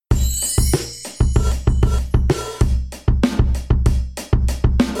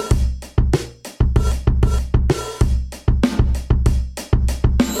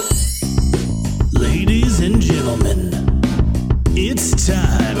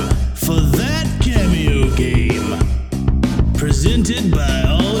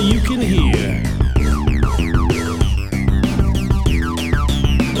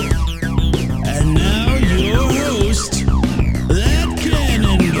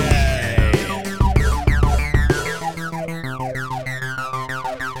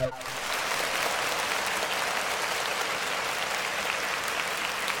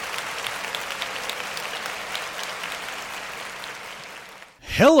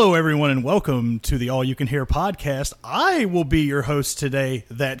Hello, everyone, and welcome to the All You Can Hear podcast. I will be your host today,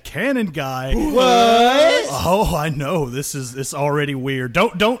 that Cannon guy. What? Oh, I know. It's already weird.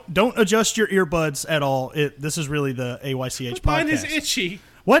 Don't adjust your earbuds at all. This is really the AYCH podcast. Mine is itchy.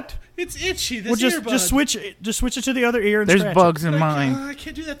 What? It's itchy. This Well, just switch it to the other ear and There's scratch bugs it. in mine. I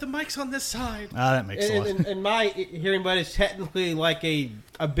can't do that. The mic's on this side. That makes a lot. And my hearing bud is technically like a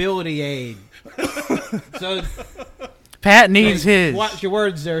ability aid. So Pat needs his. watch your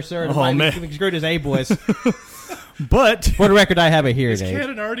words there, sir. Oh, Mine man. is screwed as a voice. But For the record, I have a hearing Has aid.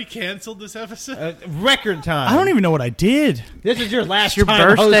 Cannon already canceled this episode? Record time. I don't even know what I did. This is your last It's your time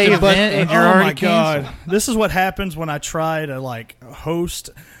birthday hosting, event and you're Oh already my god! canceled. This is what happens when I try to host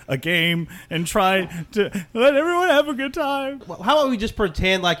a game and try to let everyone have a good time. How about we just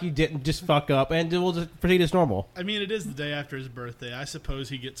pretend like you didn't just fuck up and we'll just proceed as normal? I mean, it is the day after his birthday. I suppose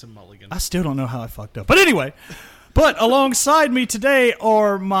he gets a mulligan. I still don't know how I fucked up, but anyway. But alongside me today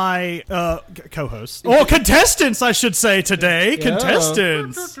are my co-hosts, or contestants, I should say today. Yeah.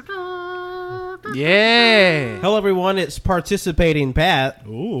 Contestants. Yeah. Hello, everyone. It's participating Pat.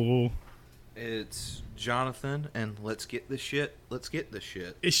 Ooh. It's Jonathan, and let's get this shit. Let's get this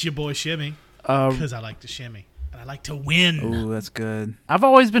shit. It's your boy Shimmy, because I like to shimmy. And I like to win. Ooh, that's good. I've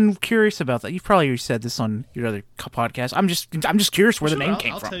always been curious about that. You've probably said this on your other podcast. I'm just curious where the name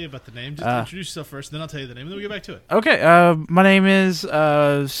came I'll from. tell you about the name. Just introduce yourself first, then I'll tell you the name, and then we'll get back to it. Okay, my name is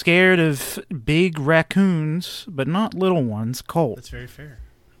scared of big raccoons, but not little ones. Colt. That's very fair.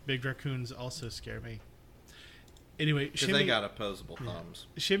 Big raccoons also scare me. Anyway, Because they got opposable thumbs.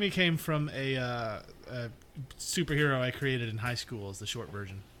 Shimmy came from a superhero I created in high school as the short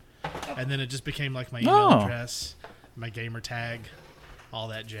version. And then it just became like my email address, my gamer tag, all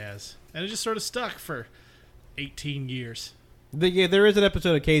that jazz. And it just sort of stuck for 18 years. There is an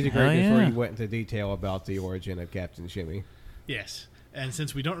episode of Cage of Hell Greatness where yeah. he went into detail about the origin of Captain Shimmy. Yes. And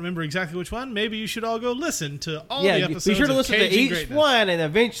since we don't remember exactly which one, maybe you should all go listen to all Yeah, the episodes be sure to of listen to Cage and each Greatness. one, and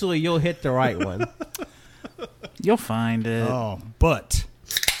eventually you'll hit the right one. You'll find it. Oh, but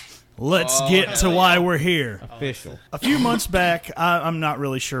let's get to why we're here. Official. A few months back, I'm not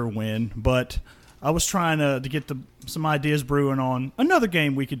really sure when, but I was trying to get some ideas brewing on another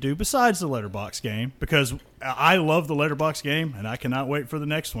game we could do besides the Letterbox game, because I love the Letterbox game, and I cannot wait for the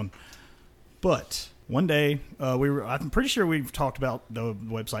next one. But one day, I'm pretty sure we've talked about the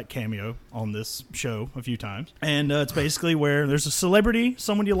website Cameo on this show a few times. And it's basically where there's a celebrity,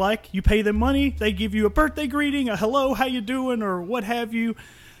 someone you like, you pay them money, they give you a birthday greeting, a hello, how you doing, or what have you.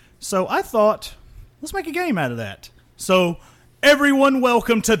 So I thought, let's make a game out of that. So everyone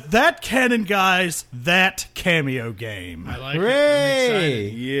welcome to That Cannon Guys, That Cameo Game. I like it. I'm Hooray!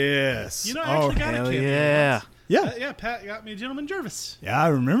 excited. Yes. You know, I actually got a Hell cameo yeah. once. Yeah. Yeah, Pat got me Gentleman Jervis. Yeah, I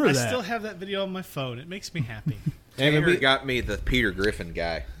remember I that. still have that video on my phone. It makes me happy. Tanner got me the Peter Griffin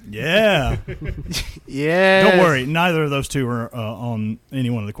guy. Yeah. Yeah. Don't worry, neither of those two are on any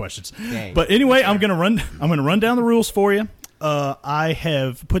one of the questions. Dang. But anyway, I'm gonna run down the rules for you. I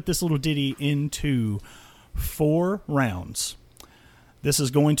have put this little ditty into 4 rounds. This is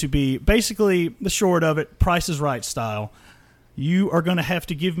going to be basically the short of it, Price is Right style. You are going to have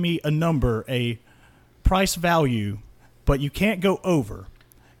to give me a number, a price value, but you can't go over.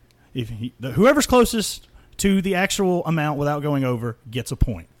 Whoever's closest to the actual amount without going over gets a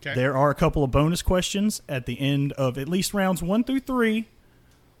point. Okay. There are a couple of bonus questions at the end of at least rounds 1 through 3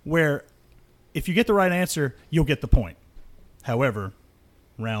 where if you get the right answer, you'll get the point. However,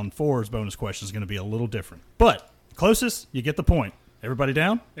 round 4's bonus question is going to be a little different. But closest, you get the point. Everybody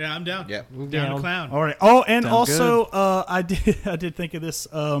down? Yeah, I'm down. Yeah. Down Down. to clown. All right. Oh, and Sounds also, I did think of this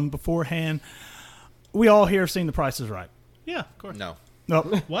beforehand. We all here have seen The Price is Right. Yeah, of course. No. No,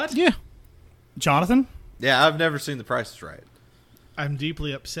 What? Yeah. Jonathan? Yeah, I've never seen The Price is Right. I'm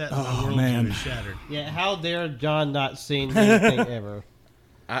deeply upset. My Oh, worldview man. is shattered. Yeah, how dare John not seen anything ever?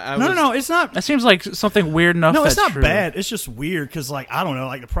 No, it's not. That seems like something weird enough. No, it's that's not true. bad. It's just weird because, I don't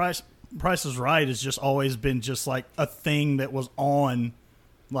know, The Price is Right has just always been just a thing that was on,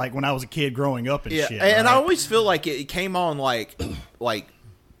 when I was a kid growing up and Yeah, shit. and I right? always feel like it came on like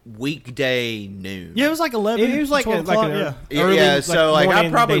weekday noon. Yeah, it was 11. It was like 12 like o'clock, an yeah. early, yeah. So I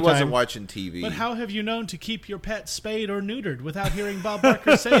morning, probably daytime. wasn't watching TV. But how have you known to keep your pet spayed or neutered without hearing Bob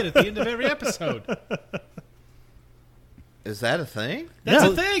Barker say it at the end of every episode? Is that a thing? That's Yeah.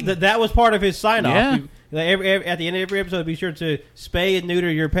 a thing. That was part of his sign-off. Yeah. At the end of every episode, be sure to spay and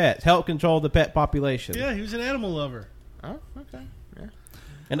neuter your pets. Help control the pet population. Yeah, he was an animal lover. Oh, okay. Yeah.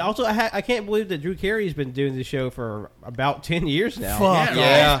 And also, I can't believe that Drew Carey's been doing the show for about 10 years now. Fuck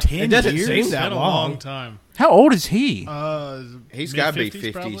Yeah. off. 10 It doesn't years? seem It's that been a long. long time. How old is he? He's got to be mid-50s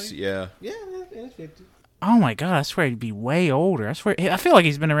 50s. probably? Yeah. Yeah, it's 50. Oh my god! I swear he'd be way older. I feel like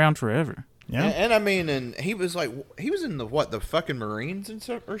he's been around forever. Yeah. And I mean, and he was in the fucking Marines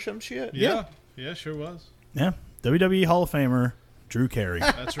or some shit. Yeah, sure was. Yeah. WWE Hall of Famer Drew Carey.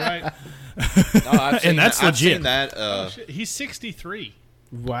 That's right. No, I've seen And that's that. I've legit. seen that. Oh, shit. He's 63.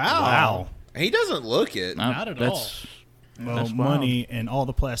 Wow. He doesn't look it. Not at all. Well, That's wild. money and all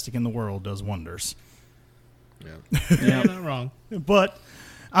the plastic in the world does wonders. Yeah. Yeah, not wrong. But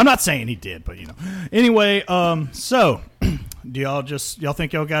I'm not saying he did, but Anyway, so do y'all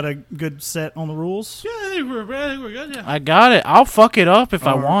think y'all got a good set on the rules? Yeah, I think we're good. Yeah. I got it. I'll fuck it up if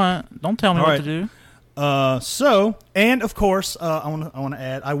I All right. want. Don't tell me All what right. to do. And of course, I want to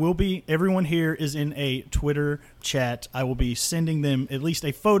add, everyone here is in a Twitter chat. I will be sending them at least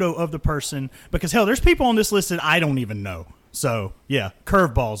a photo of the person because hell, there's people on this list that I don't even know. So yeah,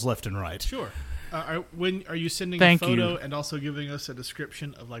 curveballs left and right. Sure. Are you sending Thank a photo you. and also giving us a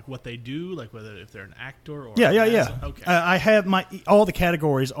description of like what they do, like whether if they're an actor or Yeah. Okay. I have all the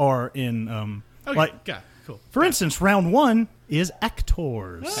categories are in Okay. like Got it. Cool. for instance, round 1 is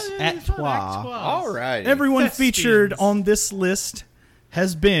actors. Actois. All right. Everyone Thespians. featured on this list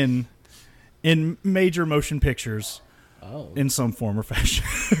has been in major motion pictures in some form or fashion.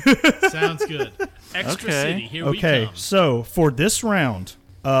 Sounds good. Extra Okay. City. Here we Okay, come. so for this round,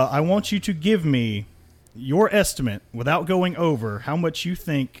 I want you to give me your estimate without going over how much you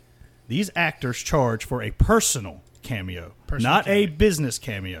think these actors charge for a personal cameo, not a business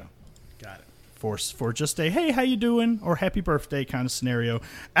cameo. Got it. For just a hey, how you doing or happy birthday kind of scenario.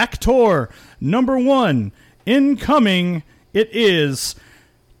 Actor number 1 incoming. It is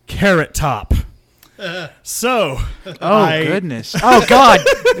Carrot Top. So, Oh goodness! Oh god!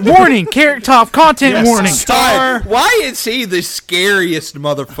 Warning! Carrot Top content Yes, warning. star, Why is he the scariest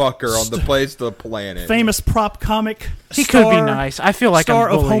motherfucker on the face of the planet? famous prop comic. He could be star- nice. I feel like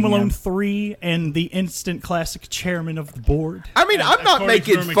star I'm of Home bullying Alone him. 3 and the instant classic chairman of the board. I mean, I'm not according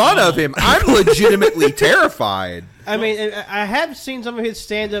to making fun of McDonald. him. I'm legitimately terrified. I mean, I have seen some of his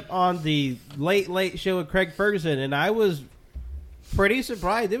stand-up on the Late Show with Craig Ferguson, and I was pretty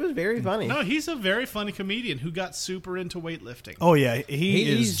surprised. It was very funny. No, he's a very funny comedian who got super into weightlifting. Oh yeah, he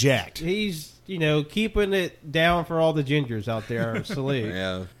is jacked. He's, keeping it down for all the gingers out there. Salute.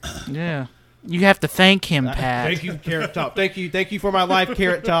 Yeah. Yeah, you have to thank him, Pat. Thank you, Carrot Top. Thank you for my life,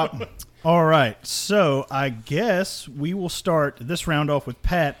 Carrot Top. All right, so I guess we will start this round off with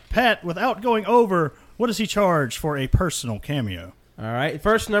Pat. Pat, without going over, what does he charge for a personal cameo? All right,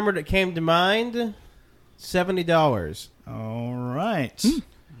 first number that came to mind, $70. All right,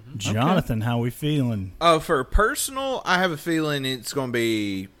 Jonathan, how we feeling? For personal, I have a feeling it's going to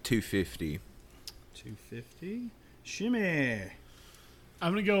be $250. 250. Shimmy.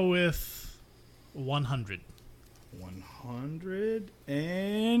 I'm gonna go with 100. 100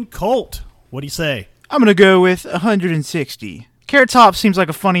 and Colt. What do you say? I'm gonna go with 160. Carrot Top seems like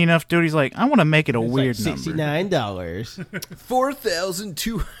a funny enough dude. He's like, I want to make it a weird Like number. $69.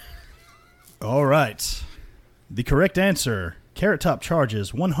 4,200. All right. The correct answer. Carrot Top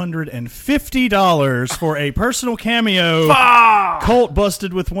charges $150 for a personal cameo. Colt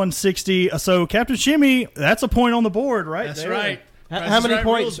busted with 160. So Captain Shimmy, that's a point on the board right That's there. right. How many points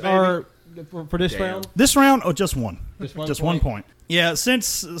rules, baby. are for this Damn. round? This round, just one. Just one point. Yeah,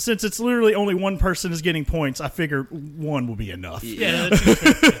 since it's literally only one person is getting points, I figure one will be enough. Yeah,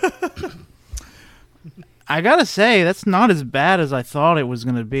 that's I gotta say, that's not as bad as I thought it was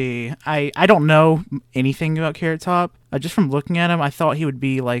gonna be. I don't know anything about Carrot Top. Just from looking at him, I thought he would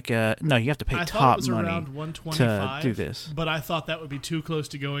be like no, you have to pay I thought it top was money around 125 to do this. but I thought that would be too close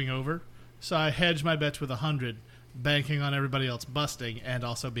to going over, so I hedged my bets with 100, banking on everybody else busting and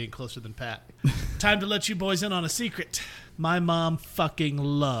also being closer than Pat. Time to let you boys in on a secret. My mom fucking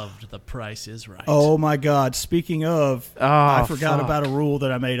loved The Price is Right. Oh my God! Speaking of, I forgot fuck. about a rule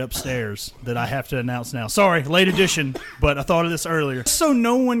that I made upstairs that I have to announce now. Sorry, late edition, but I thought of this earlier. So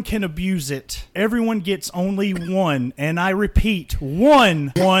no one can abuse it. Everyone gets only one, and I repeat,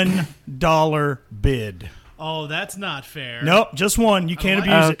 $1 bid. Oh, that's not fair. Nope, just one. You can't like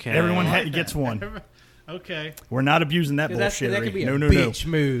abuse Okay. it. Everyone I like gets that. one. Okay. We're not abusing that That bullshit. could be no, a no, no. bitch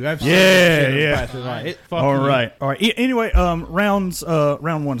move. I've seen Yeah, that shit on yeah. Price is Right. Fuck All you. right. Anyway, round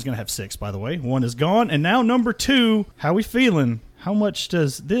one's gonna have 6. By the way, one is gone, and now number 2. How we feeling? How much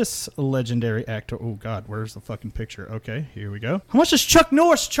does this legendary actor? Oh God, where's the fucking picture? Okay, here we go. How much does Chuck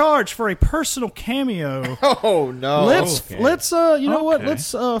Norris charge for a personal cameo? Oh, no. Let's you know what? Okay.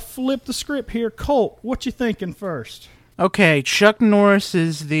 Let's flip the script here. Colt, what you thinking first? Okay, Chuck Norris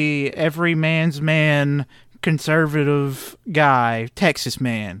is the everyman's man, conservative guy, Texas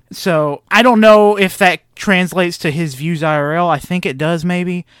man. So I don't know if that translates to his views IRL. I think it does,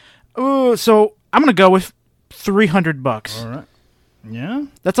 maybe. So I'm gonna go with $300. All right. Yeah.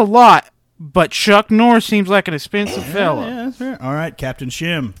 That's a lot, but Chuck Norris seems like an expensive fella. Yeah, that's fair. All right, Captain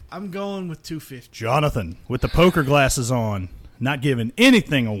Shim. I'm going with 250. Jonathan, with the poker glasses on, not giving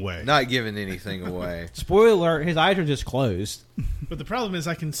anything away. Not giving anything away. Spoiler alert, his eyes are just closed. But the problem is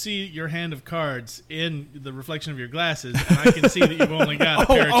I can see your hand of cards in the reflection of your glasses, and I can see that you've only got a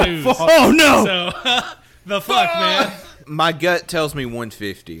pair of twos. Oh, no. So, the fuck, man? My gut tells me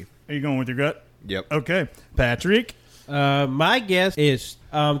 150. Are you going with your gut? Yep. Okay. Patrick. My guess is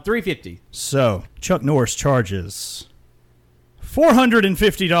 $350. So, Chuck Norris charges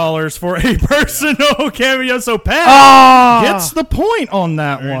 $450 for a personal cameo. So, Pat gets the point on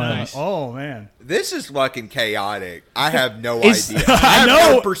that Very one. nice. Oh, man. This is fucking chaotic. I have no It's- idea. I have know.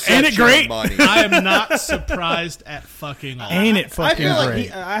 no Ain't perception it great? of money. I am not surprised at fucking all. Ain't it I fucking feel like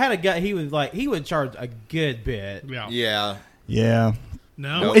great? I had a gut he would charge a good bit. Yeah. Yeah. Yeah.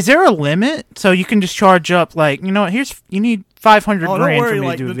 No. Is there a limit so you can just charge up like you know what? You need 500 Oh, don't grand worry. for me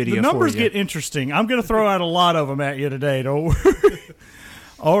Like, to do a the video numbers for you. get interesting. I'm going to throw out a lot of them at you today. Don't worry.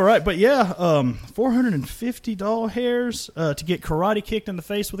 All right. But yeah, $450 hairs to get karate kicked in the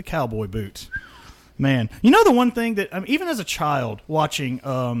face with a cowboy boot. Man, you know the one thing that even as a child watching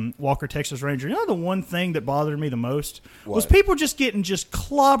Walker Texas Ranger, you know the one thing that bothered me the most was What? people just getting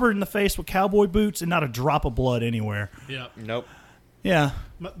clobbered in the face with cowboy boots and not a drop of blood anywhere. Yeah. Nope. Yeah,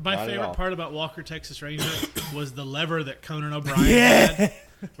 My Not at favorite all. part about Walker Texas Ranger was the lever that Conan O'Brien Yeah. had,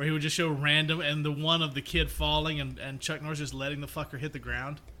 where he would just show random, and the one of the kid falling and Chuck Norris just letting the fucker hit the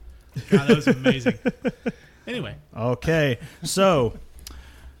ground. God, that was amazing. Anyway, Okay, so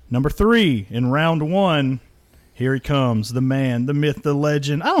number 3 in round 1. Here he comes, the man, the myth, the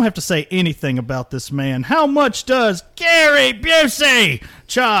legend. I don't have to say anything about this man. How much does Gary Busey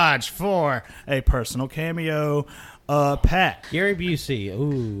charge for a personal cameo? Pat, Gary Busey.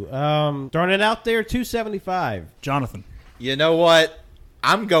 Ooh. Throwing it out there, $275. Jonathan. You know what?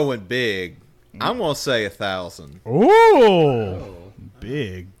 I'm going big. I'm gonna say 1,000. Ooh,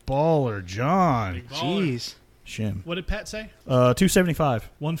 big baller, John. big baller. Jeez. Shim. What did Pat say? 275,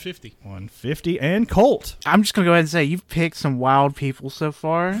 150. 150, and Colt. I'm just gonna go ahead and say you've picked some wild people so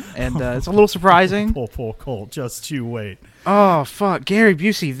far, and it's a little surprising. Pull Colt. Just you wait. Oh fuck, Gary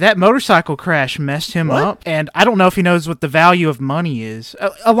Busey! That motorcycle crash messed him What? up, and I don't know if he knows what the value of money is.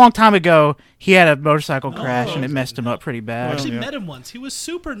 A long time ago, he had a motorcycle crash, and it messed him up pretty I bad. actually yeah. met him once. He was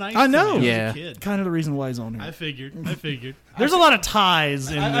super nice. I to know. me Yeah. as a kid. Kind of the reason why he's on here. I figured. There's a lot of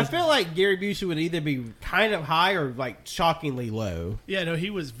ties in I this. feel like Gary Busey would either be kind of high or like shockingly low. Yeah, no, he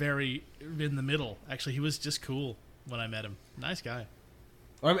was very in the middle. Actually, he was just cool when I met him. Nice guy.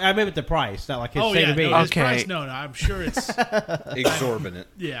 I meant the price, not like his Oh state yeah, of being. no, his Okay. price. No, I'm sure it's Exorbitant.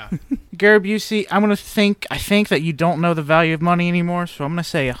 yeah. Gary Busey, I think that you don't know the value of money anymore, so I'm gonna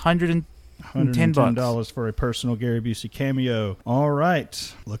say $110. $110 for a personal Gary Busey cameo. All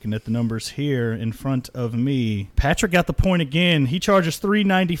right. Looking at the numbers here in front of me. Patrick got the point again. He charges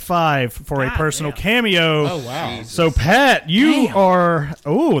 $395 for a God personal damn. cameo. Oh wow! Jesus. So, Pat, you Damn. are...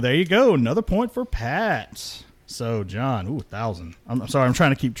 Oh, there you go. Another point for Pat. So, John, 1,000. I'm sorry. I'm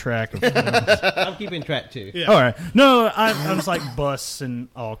trying to keep track of... I'm keeping track too. Yeah. All right. No, I was like busts and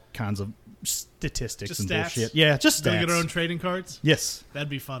all kinds of statistics Just and stats? bullshit. Yeah, just Gonna stats. get our own trading cards. Yes. That'd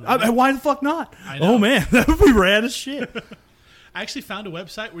be fun. Why the fuck not? I know. Oh, man. That would be rad as shit. I actually found a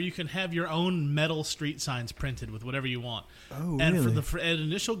website where you can have your own metal street signs printed with whatever you want. Oh, and really? for at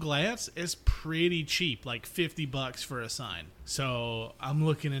initial glance, it's pretty cheap, like $50 for a sign. So I'm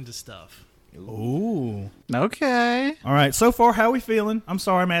looking into stuff. Ooh. Okay. All right. So far, how are we feeling? I'm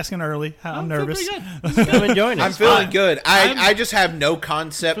sorry I'm asking early. I'm feel nervous. pretty good. I'm enjoying it. I'm feeling good. I just have no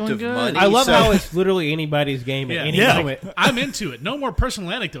concept Feeling of good. money. I love so how it's literally anybody's game at Yeah. any Yeah. moment. I'm into it. No more personal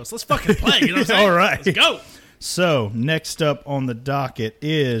anecdotes. Let's fucking play. You know what I'm saying? All right. Let's go. So, next up on the docket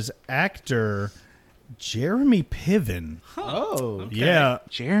is actor Jeremy Piven. Oh, Yeah.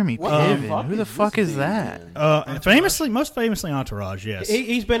 Jeremy Piven. Who the fuck is that? Most famously Entourage, yes.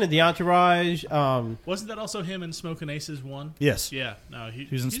 he's been in the Entourage. Wasn't that also him in Smoking Aces 1? Yes. Yeah. No, He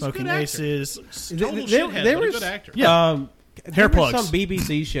was in he's a Smoking good actor. Aces. Total There- shithead, there but a was- good actor. Yeah. There was plugs. some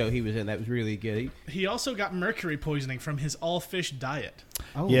BBC show he was in that was really good. He also got mercury poisoning from his all-fish diet.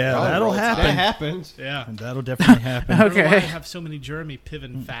 Yeah, that'll happen. That happens. Yeah. And that'll definitely happen. I don't know why I Okay. have so many Jeremy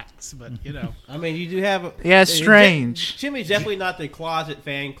Piven facts, but you know. I mean, you do have. Yeah, it's strange. Jimmy's definitely not the closet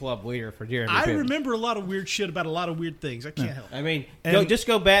fan club leader for Jeremy. I Piven. remember a lot of weird shit about a lot of weird things. I can't help it. I mean, And- just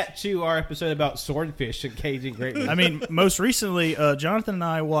go back to our episode about swordfish and caging greatness. I mean, most recently, Jonathan and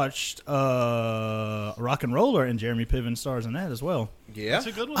I watched Rock and Roller, and Jeremy Piven stars in that as well. Yeah. That's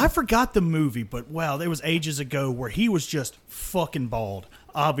a good one. I forgot the movie, but wow, that was ages ago where he was just fucking bald.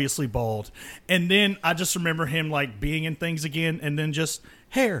 obviously bald. And then I just remember him like being in things again, and then just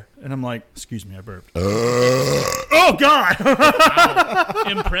hair, and I'm like, excuse me, I burped. Oh God!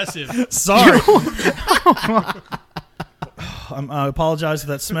 Impressive. Sorry. I apologize if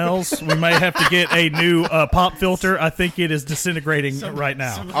that smells. We may have to get a new pop filter. I think it is disintegrating right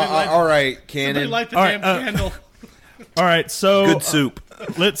now. All right, Somebody Cannon. light the All damn right, candle. All right, so Good soup.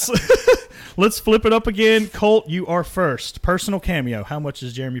 let's let's flip it up again. Colt, you are first. Personal cameo. How much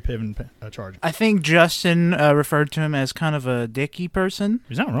is Jeremy Piven charging? I think Justin referred to him as kind of a dicky person.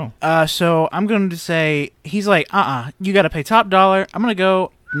 He's not wrong. So I'm going to say he's like, you got to pay top dollar. I'm going to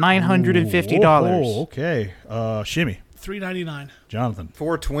go $950. Oh, okay. Shimmy. $3.99. Jonathan.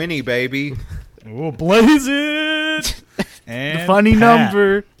 420, baby. Oh, blaze it. And The funny Pat.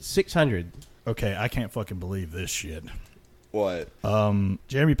 number. 600. Okay, I can't fucking believe this shit. What?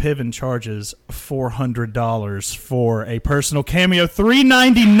 Jeremy Piven charges $400 for a personal cameo.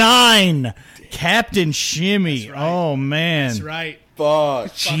 $399. Captain Shimmy. That's right. Oh man. That's right.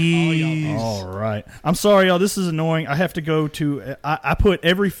 Fuck. Jeez. All right. I'm sorry, y'all. This is annoying. I have to go to. I put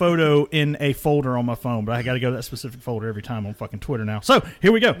every photo in a folder on my phone, but I got to go to that specific folder every time on fucking Twitter now. So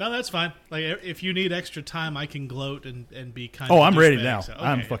here we go. No, that's fine. Like, if you need extra time, I can gloat and be kind of. Oh, I'm ready douchebag, now. so, okay.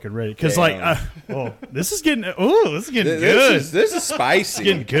 I'm fucking ready. Because Damn. this is getting. Oh, this is getting good. This is spicy.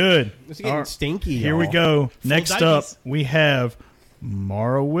 Getting good. It's getting All right. stinky. Here we y'all. go. Next up, dice. we have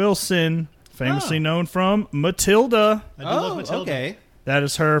Mara Wilson, famously known from Matilda. I do love Oh, Matilda. okay. That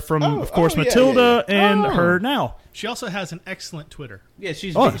is her from, of course, yeah, Matilda yeah, yeah. and Oh. her now. She also has an excellent Twitter. Yeah,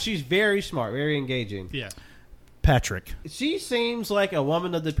 she's Oh. she's very smart, very engaging. Yeah. Patrick. She seems like a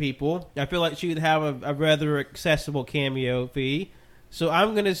woman of the people. I feel like she would have a rather accessible cameo fee. So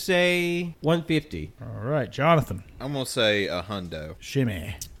I'm gonna say 150. All right, Jonathan. I'm gonna say a hundo.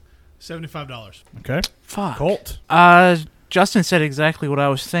 Shimmy. $75. Okay. Fuck. Colt. Justin said exactly what I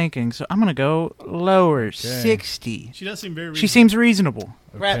was thinking, so I'm going to go lower, 60. She does seem very. She seems reasonable.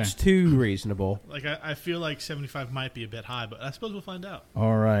 Perhaps too reasonable. like I feel like 75 might be a bit high, but I suppose we'll find out.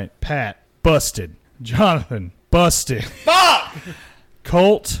 All right. Pat. Busted. Jonathan. Busted. Fuck!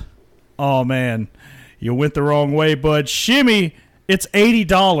 Colt. Oh, man. You went the wrong way, bud. Shimmy. It's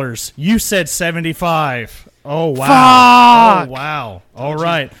 $80. You said 75. Oh, wow. Fuck! Oh, wow. All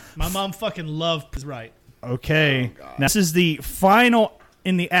right. My mom fucking loved is right. Okay. Now, this is the final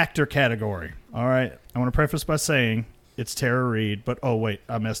in the actor category. All right. I want to preface by saying it's Tara Reid, but oh wait,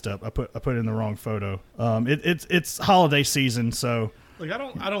 I messed up. I put in the wrong photo. It's holiday season, so Like I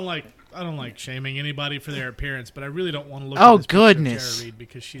don't like shaming anybody for their appearance, but I really don't want to look Oh, at this picture of goodness. Tara Reid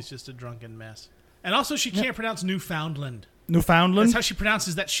because she's just a drunken mess. And also she can't pronounce Newfoundland. Newfoundland. That's how she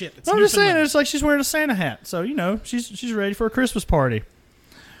pronounces that shit. It's I'm just saying, Newfoundland. it's like she's wearing a Santa hat, so you know she's ready for a Christmas party.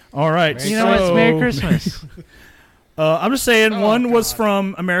 All right, You know what? It's Merry Christmas. I'm just saying, one was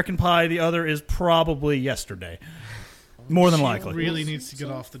from American Pie, the other is probably yesterday. More than She likely. really needs to get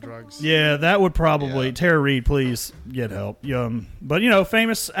off the drugs. Yeah, that would probably. Yeah. Tara Reid, please get help. But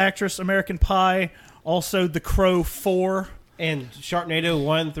famous actress, American Pie, also The Crow 4, And Sharknado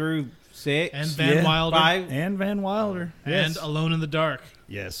 1 through 6. And Van Yeah. Wilder 5. and Van Wilder. and Yes. Alone in the Dark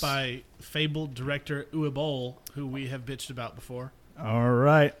Yes. by fabled director Uwe Boll, who we have bitched about before. All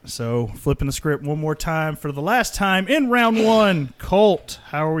right. So flipping the script one more time for the last time in round one. Colt,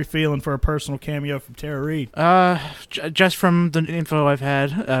 how are we feeling for a personal cameo from Tara Reid? Just from the info I've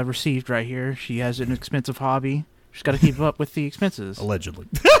had received right here, she has an expensive hobby. She's got to keep up with the expenses. Allegedly.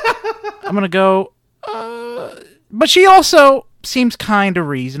 I'm going to go, but she also seems kind of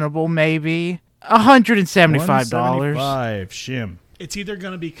reasonable, maybe. $175. $175. Shim. It's either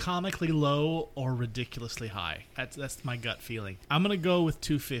going to be comically low or ridiculously high. That's my gut feeling. I'm going to go with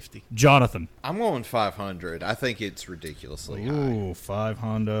 250. Jonathan. I'm going 500. I think it's ridiculously high. Ooh, 5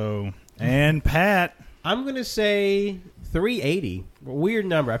 hundo. And Pat. I'm going to say 380. Weird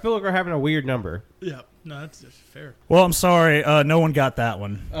number. I feel like we're having a weird number. Yeah, no, that's fair. Well, I'm sorry. No one got that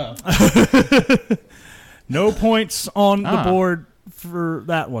one. Oh. No points on the board for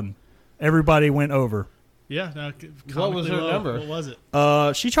that one. Everybody went over. Yeah, no. What was comically her low. number? What was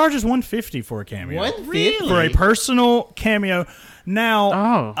it? She charges $150 for a cameo. 150? For a personal cameo. Now,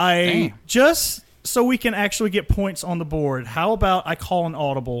 Oh, damn. just so we can actually get points on the board, how about I call an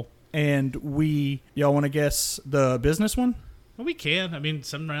audible and y'all want to guess the business one? Well, we can. I mean,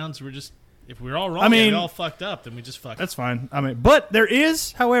 some rounds we're just, if we're all wrong, I mean- we all fucked up, then we just fucked. That's fine. But there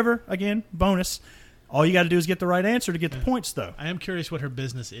is, however, again, bonus. All you got to do is get the right answer to get the points, though. I am curious what her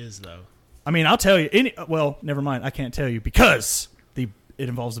business is, though. I mean, I'll tell you. Well, never mind. I can't tell you because it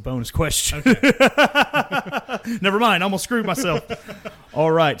involves a bonus question. Okay. Never mind. I almost screwed myself. All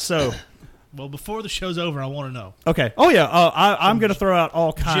right. So Well, before the show's over, I want to know. Okay. Oh yeah. I'm going to throw out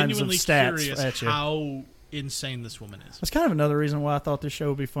all kinds of Genuinely stats curious at you. how insane this woman is. That's kind of another reason why I thought this show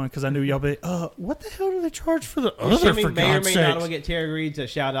would be fun, because I knew y'all be, what the hell do they charge for the other, Jimmy for may or God's may not sakes? want to get Terry Reid to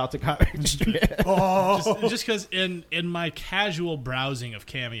shout out to Comic Strip. Just because in my casual browsing of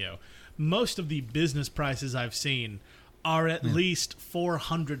Cameo, most of the business prices I've seen are at least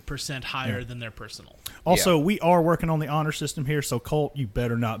 400% higher than their personal. Also, we are working on the honor system here, so Colt, you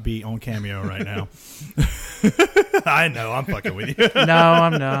better not be on Cameo right now. I know, I'm fucking with you. No,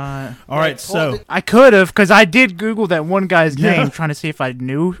 I'm not. All right, so I could have, because I did Google that one guy's Yeah. name, trying to see if I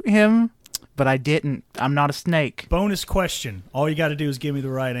knew him, but I didn't. I'm not a snake. bonus question. All you got to do is give me the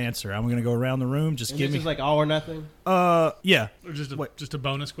right answer. I'm going to go around the room. Just And give this me. is like all or nothing. Yeah, Or just a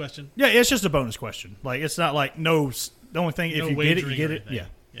bonus question. yeah. It's just a bonus question. Like it's not like no. The only thing, if No you get it, you wagering get or it. anything.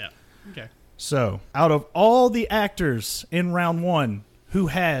 Yeah. Yeah. Okay. So, out of all the actors in round one, who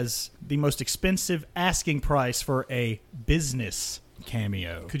has the most expensive asking price for a business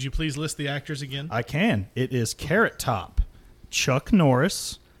cameo? Could you please list the actors again? I can. It is Carrot Top, Chuck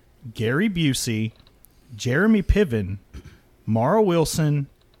Norris, Gary Busey, Jeremy Piven, Mara Wilson,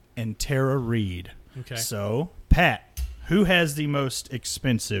 and Tara Reid. Okay. So, Pat, who has the most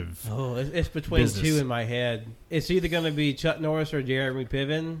expensive? Oh, it's between Business. two in my head. It's either going to be Chuck Norris or Jeremy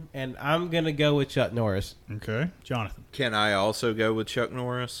Piven, and I'm going to go with Chuck Norris. Okay, Jonathan. Can I also go with Chuck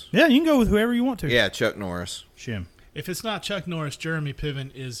Norris? Yeah, you can go with whoever you want to. Yeah, Chuck Norris. Shim. If it's not Chuck Norris, Jeremy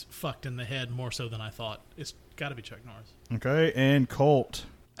Piven is fucked in the head more so than I thought. It's got to be Chuck Norris. Okay, and Colt.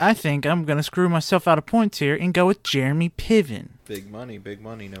 I think I'm going to screw myself out of points here and go with Jeremy Piven. Big money, no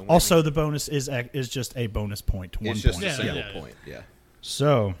winning. Also, the bonus is just a bonus point. One it's just point. a Yeah, single yeah. point. Yeah.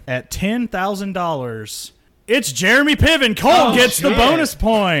 So at $10,000, it's Jeremy Piven. Cole gets the bonus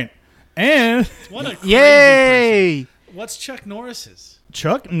point, and What a crazy person. Yay! What's Chuck Norris's?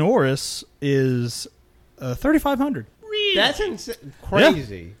 Chuck Norris is 3,500. Really? That's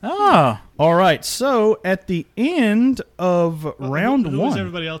crazy. Oh, All right. So at the end of round Who was one,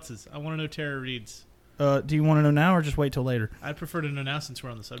 everybody else's? I want to know Tara Reid's. do you want to know now or just wait till later? I'd prefer to know now since we're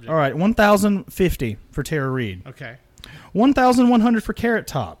on the subject. All right, 1,050 for Tara Reid, Okay. 1,100 for Carrot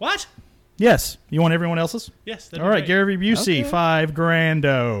Top. What? Yes. You want everyone else's? Yes. that'd All be right, great. Gary Busey,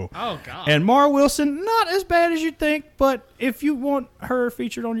 $5,000. Oh God. And Mara Wilson, not as bad as you'd think, but if you want her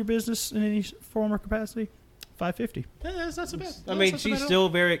featured on your business in any form or capacity, $550. Yeah, that's not so bad. I mean, she's still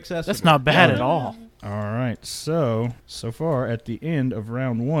very accessible. that's not bad at all. All right, so far at the end of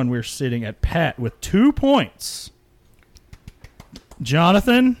round one, we're sitting at Pat with 2 points.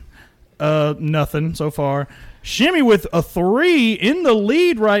 Jonathan, nothing so far. Shimmy with a 3 in the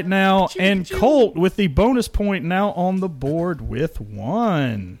lead right now, and Colt with the bonus point now on the board with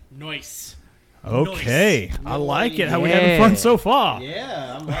 1. Nice. Okay, I like it. How we having Yeah. fun so far?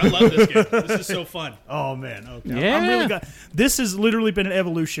 Yeah, I love this game. This is so fun. Oh man, okay. Yeah. I'm really glad. This has literally been an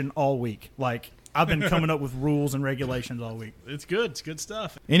evolution all week. Like I've been coming up with rules and regulations all week. It's good. It's good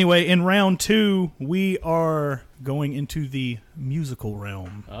stuff. Anyway, in round 2, we are going into the musical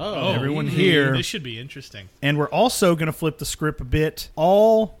realm. Oh, Everyone here. This should be interesting. And we're also going to flip the script a bit.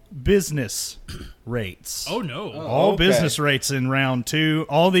 All business rates. Oh no. All okay. business rates in round 2.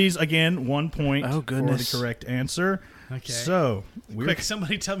 All these, again, 1 point Oh, goodness. for the correct answer. Okay. So, Quick,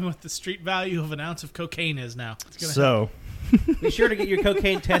 somebody tell me what the street value of an ounce of cocaine is now. It's gonna so Be sure to get your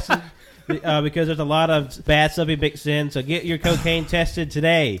cocaine tested because there's a lot of bad stuff being mixed in. So get your cocaine tested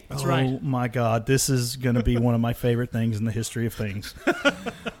today. That's oh right. my God, this is going to be one of my favorite things in the history of things.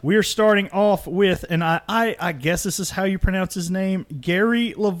 We are starting off with, and I guess this is how you pronounce his name,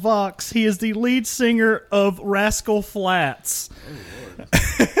 Gary LaVox. He is the lead singer of Rascal Flatts.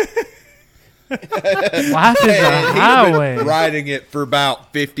 Life is a highway. Riding it for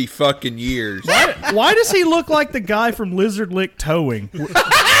about 50 fucking years. Why does he look like the guy from Lizard Lick Towing?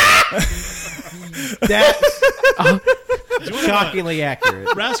 That's Do you wanna know shockingly accurate.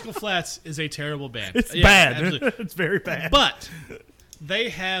 what? Rascal Flatts is a terrible band. It's Yeah, bad. absolutely. It's very bad. But they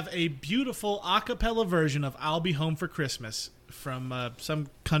have a beautiful a cappella version of I'll Be Home for Christmas from some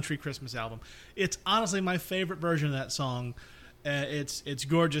country Christmas album. It's honestly my favorite version of that song. It's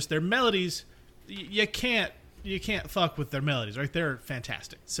gorgeous. Their melodies, you can't fuck with their melodies, right? They're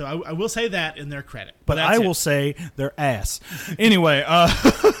fantastic. So I will say that in their credit. But that's I it. will say they're ass. Anyway,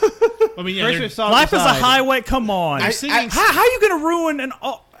 I mean, yeah, they're- Christmas song life is a aside, highway. Come on. they're singing. How you going to ruin an...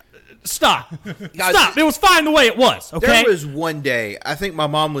 stop. Stop. It was fine the way it was, okay? There was one day, I think my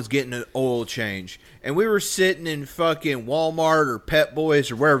mom was getting an oil change, and we were sitting in fucking Walmart or Pep Boys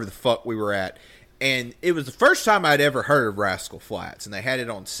or wherever the fuck we were at, and it was the first time I'd ever heard of Rascal Flatts, and they had it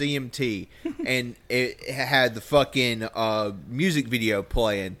on CMT, and it had the fucking music video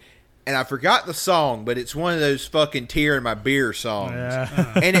playing, and I forgot the song, but it's one of those fucking tear in my beer songs.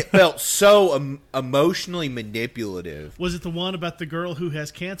 Yeah. And it felt so emotionally manipulative. Was it the one about the girl who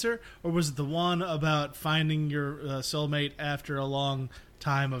has cancer, or was it the one about finding your soulmate after a long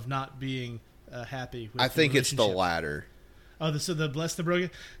time of not being happy with I think the it's the relationship? latter. Oh, so the Bless the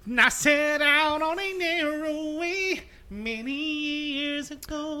Broken. And I set out on a narrow way many years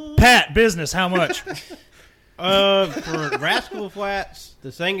ago. Pat, business, how much? For Rascal Flats,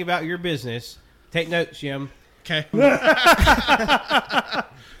 the thing about your business, take notes, Jim. Okay.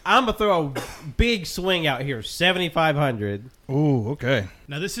 I'm gonna throw a big swing out here, 7,500. Ooh, okay.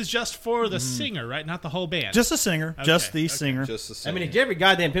 Now this is just for the singer, right? Not the whole band. Just a singer. Just the okay. singer. Just the I same. mean, if Jeremy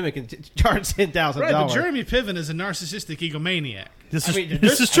goddamn Piven can charge $10,000, right, but Jeremy Piven is a narcissistic egomaniac. This I is mean,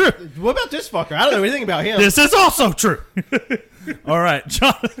 this is true. What about this fucker? I don't know anything about him. This is also true. All right,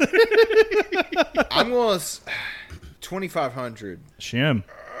 Jonathan. I'm going to 2,500. Shim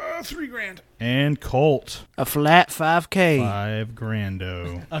 $3,000. and Colt. A flat 5K.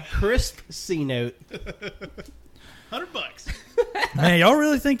 $5,000. A crisp C note. $100. Man, y'all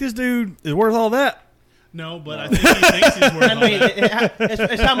really think this dude is worth all that? No, but I think he thinks he's worth I all mean, that.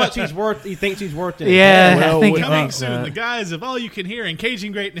 it's how much he's worth. He thinks he's worth it. Yeah, Well, I think he well, Coming thinks soon, so. the guys of All You Can Hear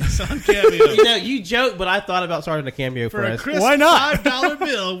Engaging Greatness on Cameo. You know, you joke, but I thought about starting a cameo For for a us. crisp Why not? $5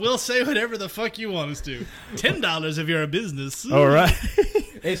 bill, we'll say whatever the fuck you want us to. $10 if you're a business. All right.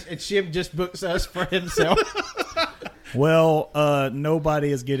 It's Shim just books us for himself. Well,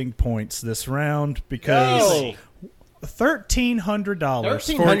 nobody is getting points this round because Really? $1,300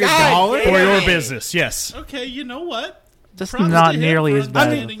 $1,300 for your Dang. business. Yes. Okay, you know what? That's Props not to him nearly for as bad as I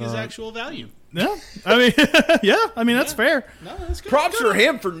understanding his thought. actual value. Yeah. I mean, yeah. I mean, that's fair. No, that's good. Props good for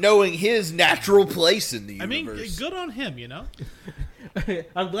him for knowing his natural place in the I mean, universe. good on him, you know?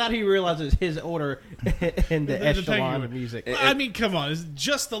 I'm glad he realizes his order in the echelon penguin. of music. I mean, come on. It's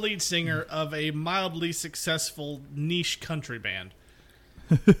just the lead singer of a mildly successful niche country band.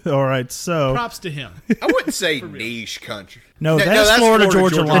 All right. So, Props to him. I wouldn't say niche country. no, No, that's that's Florida, Florida,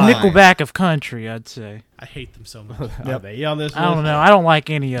 Georgia The Georgia line. Line. Nickelback of country, I'd say. I hate them so much. Are they on this I don't list? know. I don't like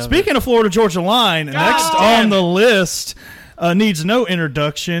any of it. Speaking of Florida Georgia Line, next damn on the list needs no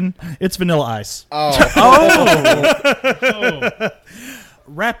introduction. It's Vanilla Ice. Oh,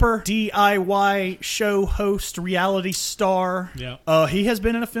 Rapper, DIY show host, reality star. Yeah. He has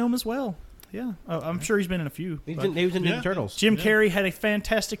been in a film as well. Yeah, I'm sure he's been in a few. He but was in Yeah. Ninja Turtles. Jim Carrey had a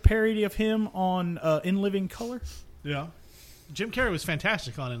fantastic parody of him on In Living Color. yeah. Jim Carrey was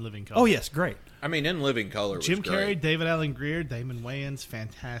fantastic on In Living Color. Oh yes, great. I mean, in Living Color was Jim great. Carrey, David Allen Greer, Damon Wayans,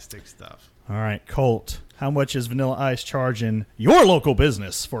 fantastic stuff. All right, Colt. How much is Vanilla Ice charging your local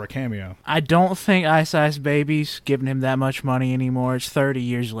business for a cameo? I don't think Ice Ice Baby's giving him that much money anymore. It's 30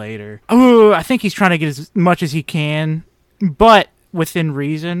 years later. Ooh, I think he's trying to get as much as he can, but within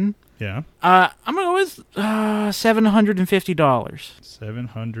reason. Yeah, I'm gonna go with $750.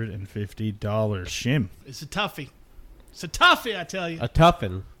 $750. Shim, It's a toughie. It's a toughie, I tell you. A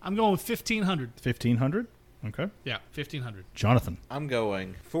toughing. I'm going with 1,500. 1,500. Okay, Yeah, 1,500. Jonathan, I'm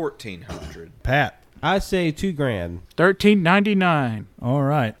going 1,400. Pat. I say $2,000. $13.99. All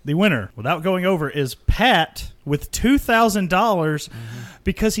right, the winner, without going over, is Pat with $2,000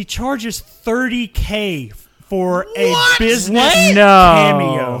 because he charges $30K for a business No.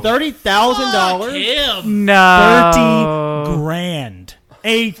 cameo. $30,000. Him. No. 30 grand.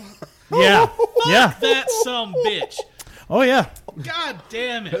 Yeah. That some bitch. Oh yeah. God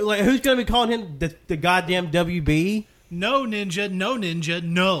damn it. Like, who's going to be calling him the goddamn WB? No ninja, no ninja,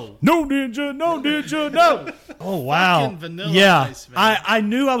 no. No ninja, no ninja, no. Oh wow. Fucking Vanilla Yeah. Ice, man. I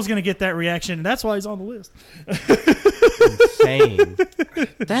knew I was gonna get that reaction, and that's why he's on the list. Insane.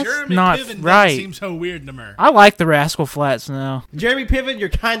 That's Jeremy not Piven doesn't right. seem so weird to me. I like the Rascal Flats now. Jeremy Piven, you're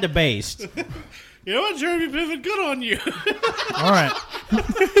kind of based. You know what, Jeremy Piven? Good on you. All right.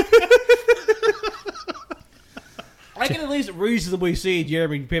 I can at least reasonably see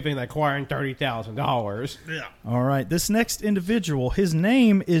Jeremy Piven acquiring $30,000. Yeah. All right. This next individual, his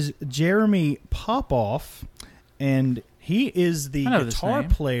name is Jeremy Popoff, and he is the I know this guitar name.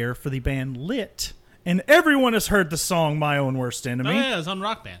 player for the band Lit. And everyone has heard the song "My Own Worst Oh, Enemy." yeah, it's on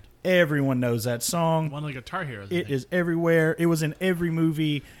Rock Band. Everyone knows that song. One of the Guitar Heroes. I It think. is everywhere. It was in every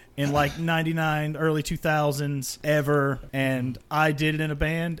movie in like 99, early 2000s ever. And I did it in a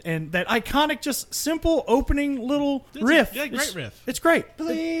band. And that iconic, just simple opening little It's riff. a great it's, riff. It's great.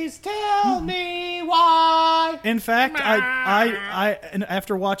 Please tell me why. In fact, I and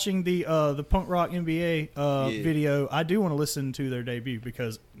after watching the Punk Rock NBA video, I do want to listen to their debut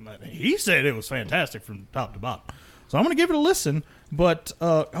because he said it was fantastic from top to bottom. So I'm going to give it a listen. But,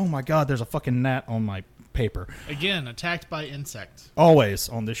 oh my God, there's a fucking gnat on my paper. Again, attacked by insects. Always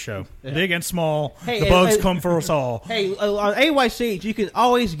on this show. Big and small. Hey, the bugs hey, come for us all. Hey, on AYC, you can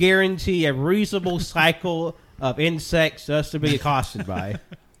always guarantee a reasonable cycle of insects us to be accosted by.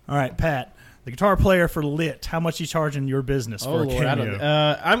 All right, Pat, the guitar player for Lit. How much you charging your business for a cameo?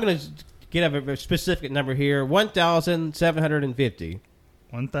 I'm going to get a specific number here. 1,750.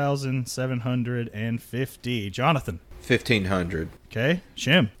 1,750. Jonathan. 1,500. Okay.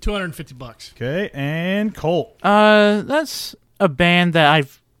 Shim. $250. Okay. And Colt. That's a band that I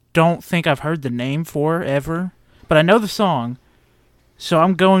don't think I've heard the name for ever, but I know the song, so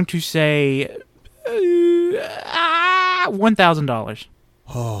I'm going to say $1,000.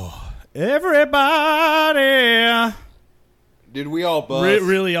 Oh, everybody. Did we all buzz?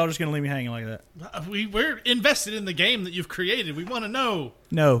 Really, y'all just going to leave me hanging like that? We're invested in the game that you've created. We want to know.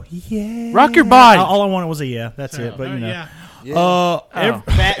 No. Yeah. Rock your body. All I wanted was a yeah. That's it. But, you know. Yeah.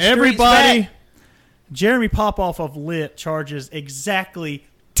 Everybody. Jeremy Popoff of Lit charges exactly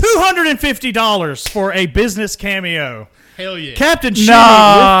 $250 for a business cameo. Hell yeah. Captain Shimmy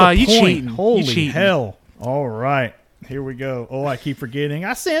Nah, with the you point. cheating. Holy You cheating. hell. All right. Here we go. Oh, I keep forgetting.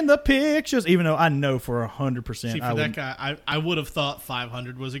 I send the pictures, even though I know for 100%. See, for that guy, I would have thought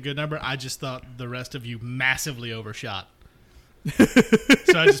 500 was a good number. I just thought the rest of you massively overshot.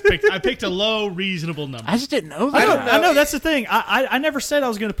 So I picked a low, reasonable number. I just didn't know that. I know. That's the thing. I never said I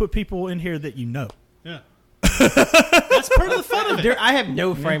was going to put people in here that you know. Yeah. That's part of the fun of it. I have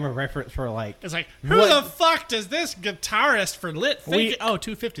no frame of reference for like. It's like, who the fuck does this guitarist for Lit think? Oh,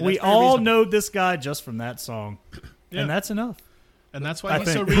 250. We That's very all reasonable. know this guy just from that song. Yeah. And that's enough. And that's I why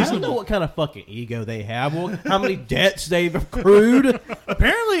he's so think. I don't know reasonable. what kind of fucking ego they have. Well, how many debts they've accrued.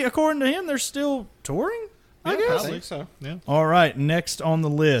 Apparently, according to him, they're still touring, I guess. Probably. I think so. Yeah. All right, next on the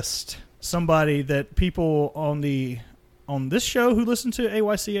list, somebody that people on this show who listen to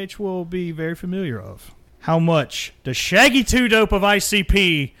AYCH will be very familiar of. How much does Shaggy Two Dope of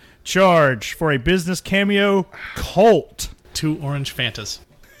ICP charge for a business cameo? Colt. 2 orange Fantas.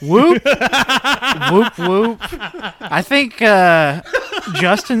 Whoop. Whoop, whoop. I think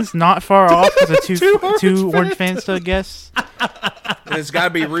Justin's not far off with a two orange Fanta guess. And it's got to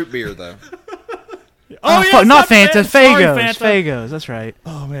be root beer, though. Oh, yeah, fuck, it's not Fanta. Fanta. Sorry, Fagos. Fanta. Fagos. That's right.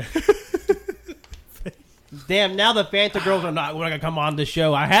 Oh, man. Damn, now the Fanta girls are not going to come on the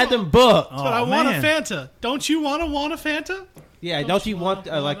show. I had them booked. But I want a man. Fanta. Don't you want a Fanta? Yeah, don't you want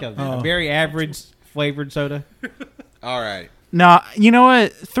like a very average flavored soda? All right. Nah, you know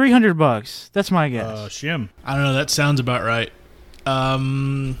what? $300. That's my guess. Shim. I don't know. That sounds about right.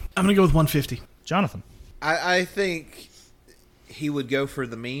 I'm gonna go with 150. Jonathan. I think he would go for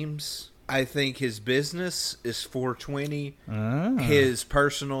the memes. I think his business is 420. His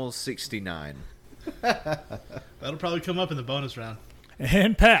personal 69. That'll probably come up in the bonus round.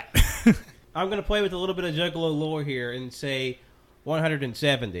 And Pat. I'm going to play with a little bit of Juggalo lore here and say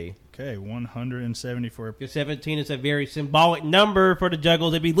 170. Okay, 170 for... Because 17 is a very symbolic number for the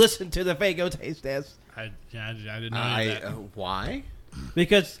Juggalo to be listened to the Fago Taste Test. I didn't know that. Why?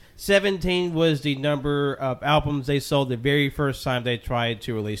 Because 17 was the number of albums they sold the very first time they tried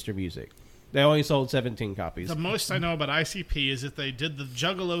to release their music. They only sold 17 copies. The most I know about ICP is that they did the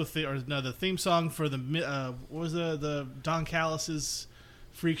Juggalo the theme song for the what was the Don Callis's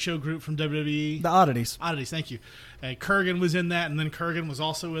freak show group from WWE. The Oddities. Oddities, thank you. Kurgan was in that, and then Kurgan was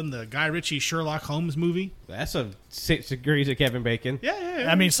also in the Guy Ritchie Sherlock Holmes movie. That's a 6 degrees of Kevin Bacon. Yeah.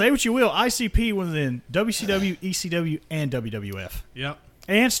 I mean, say what you will. ICP was in WCW, ECW, and WWF. Yep.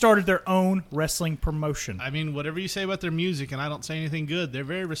 And started their own wrestling promotion. I mean, whatever you say about their music, and I don't say anything good, they're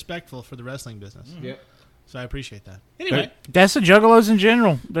very respectful for the wrestling business. Yep. So I appreciate that. Anyway, That's the Juggalos in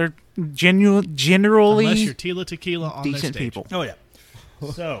general. They're generally unless you're Tila Tequila on their decent stage. people. Oh, yeah.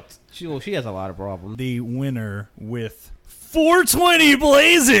 So, She has a lot of problems. the winner with 420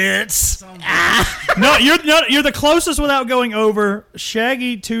 Blaze Hits. No, you're the closest without going over.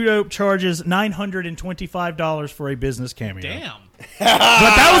 Shaggy Two Dope charges $925 for a business cameo. Damn. But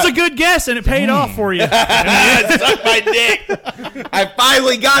that was a good guess, and it paid off for you. Suck my dick. I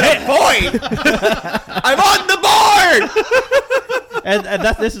finally got a point. I'm on the board. and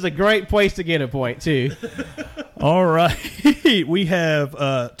this is a great place to get a point, too. All right. We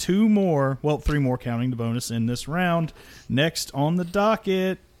have 2 more, well, 3 more counting the bonus in this round. Next on the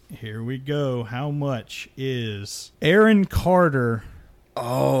docket, here we go. How much is Aaron Carter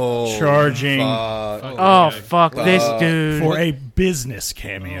Oh, charging fuck. This dude. for a business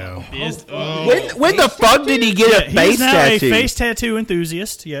cameo. When the fuck did he get a face He's now tattoo? a face tattoo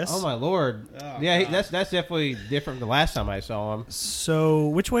enthusiast. Yes. Oh my lord! That's definitely different from the last time I saw him. So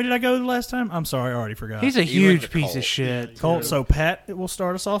which way did I go the last time? I'm sorry, I already forgot. He's a He went huge to piece Colt. of shit. Colt. So Pat, it will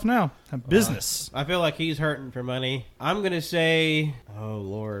start us off now. Business. I feel like he's hurting for money. I'm gonna say, oh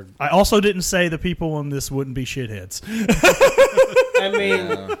lord. I also didn't say the people on this wouldn't be shitheads. I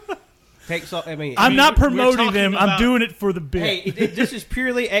mean, I'm not we're promoting talking them. I'm about- doing it for the bit. Hey, this is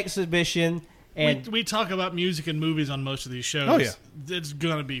purely exhibition, and we talk about music and movies on most of these shows. Oh, yeah. It's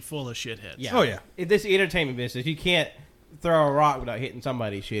gonna be full of shitheads. yeah. Oh, yeah. This is entertainment business. You can't throw a rock without hitting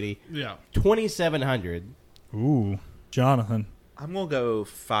somebody shitty. Yeah. 2,700. Ooh, Jonathan. I'm gonna go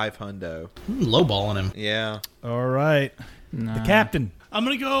 500. Lowballing him. Yeah. All right. Nah. The captain. I'm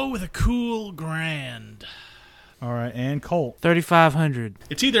gonna go with a cool grand. All right, and Colt. 3,500.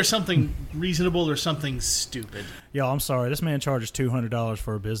 It's either something reasonable or something stupid. Yo, I'm sorry. This man charges $200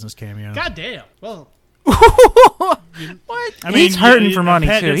 for a business cameo. God damn. Well, What? I He's hurting you- for money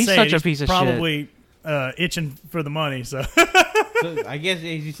Pat too. did He's say such it. a piece of probably itching for the money. So, So I guess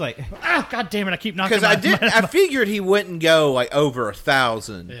he's just like, ah, God damn it! I keep knocking. Because I figured he wouldn't go like over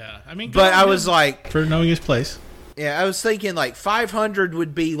 1,000. yeah. I mean, But good I on was him like, for knowing his place. yeah, I was thinking like 500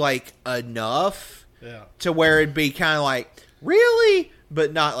 would be like enough Yeah. to where it'd be kind of like, really?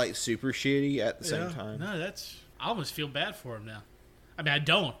 But not like super shitty at the same Yeah. time. No, that's. I almost feel bad for him now. I mean, I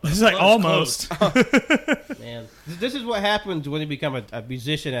don't. But It's like close, almost. close. man, this is what happens when you become a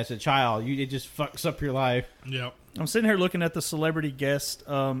musician as a child. It just fucks up your life. Yep. I'm sitting here looking at the celebrity guest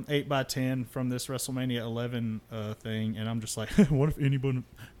 8x10 from this WrestleMania 11 thing, and I'm just like, what if anybody?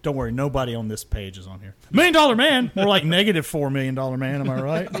 Don't worry, nobody on this page is on here. $1 Million Man, more like negative $4 million man. Am I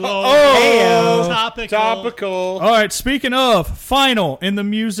right? Oh, topical. Topical. All right. Speaking of final in the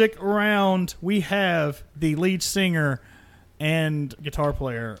music round, we have the lead singer and guitar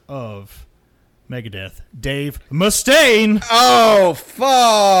player of Megadeth, Dave Mustaine. Oh,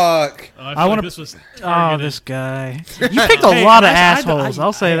 fuck. Oh, I I feel wanna- like this was Oh, targeted. this guy. You picked a lot of assholes.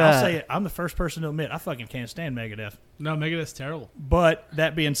 I'll say that. I'll say it. I'm the first person to admit I fucking can't stand Megadeth. No, Megadeth's terrible. But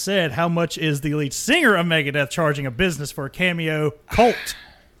that being said, how much is the lead singer of Megadeth charging a business for a cameo? Colt.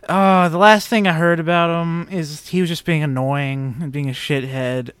 The last thing I heard about him is he was just being annoying and being a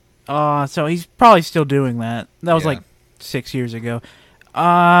shithead. So he's probably still doing that. That was Yeah. like 6 years ago.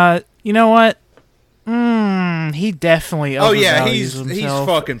 You know what? He definitely Oh, yeah, overvalues he's himself.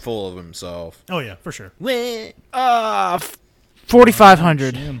 fucking full of himself. Oh yeah, for sure.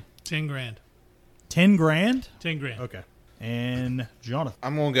 4,500. 10 grand. 10 grand. 10 grand. Okay. And Jonathan,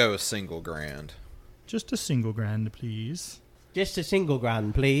 I'm going to go with single grand. just a single grand, please. Just a single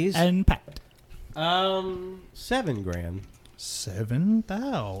grand, please. And Pat. $7 grand.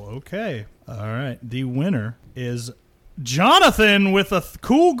 7,000. Okay. All right. The winner is Jonathan with a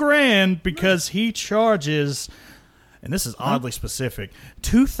cool grand because he charges, and this is oddly specific,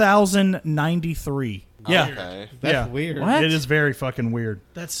 2,093. Yeah. Okay. That's Yeah. weird. What? It is very fucking weird.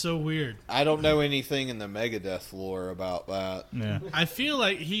 That's so weird. I don't know anything in the Megadeth lore about that. Yeah. I feel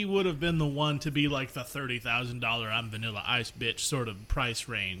like he would have been the one to be like the $30,000 I'm Vanilla Ice bitch sort of price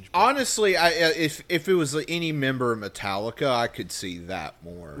range. Honestly, if it was any member of Metallica, I could see that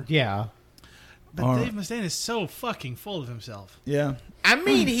more. Yeah. But All Dave Mustaine is so fucking full of himself. Yeah. I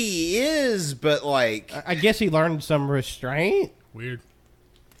mean, he is, but like, I guess he learned some restraint. Weird.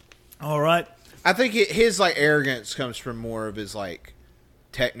 All right. I think his like arrogance comes from more of his like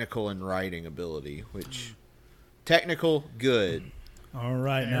technical and writing ability, which technical good, All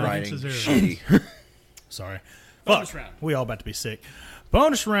right. Now, Arrogance writing is zero. shitty. sorry. Bonus Fuck. round. We all about to be sick.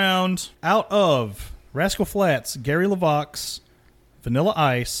 Bonus round out of Rascal Flatts, Gary LaVox, Vanilla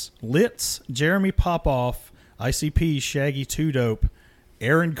Ice, Litz, Jeremy Popoff, ICP, Shaggy Two Dope,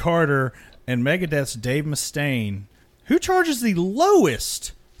 Aaron Carter, and Megadeth's Dave Mustaine. Who charges the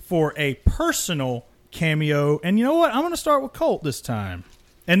lowest for a personal cameo? And you know what? I'm going to start with Colt this time.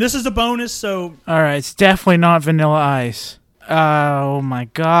 And this is a bonus, so All right, it's definitely not Vanilla Ice. Oh my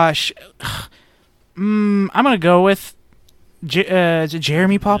gosh. I'm gonna go with. Is it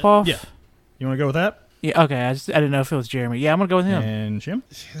Jeremy Popoff? yeah. You want to go with that? Yeah. Okay. I didn't know if it was Jeremy. Yeah, I'm gonna go with him. And Jim?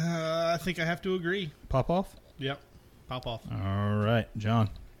 I think I have to agree. Popoff? Yep. Pop off. All right. John.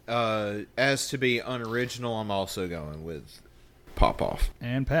 As to be unoriginal, I'm also going with Popoff.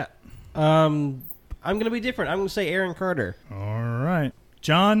 And Pat. I'm gonna be different. I'm gonna say Aaron Carter. All right.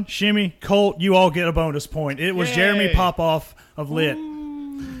 John, Shimmy, Colt, you all get a bonus point. It was Yay. Jeremy Popoff of Lit.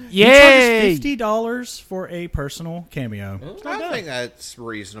 Yay! $50 for a personal cameo. I think that's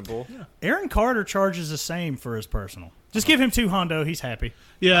reasonable. Aaron Carter charges the same for his personal. Just give him $200. He's happy.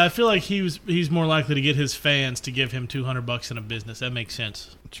 Yeah, I feel like he's more likely to get his fans to give him $200 in a business. That makes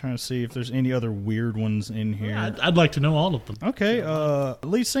sense. I'm trying to see if there's any other weird ones in here. Yeah, I'd like to know all of them. Okay,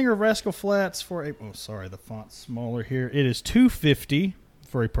 lead singer of Rascal Flatts for a. Oh, sorry, the font's smaller here. It is $250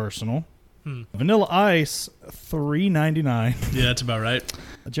 for a personal. Vanilla Ice $3.99. Yeah, that's about right.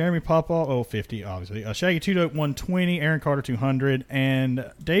 Jeremy Popoff $50 obviously. Shaggy 2 Dope $120. Aaron Carter $200, and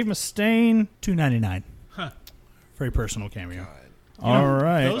Dave Mustaine $2.99 for a personal cameo. All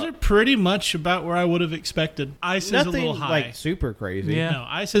right. Those are pretty much about where I would have expected. Ice is a Nothing little high. like super crazy. Yeah. No,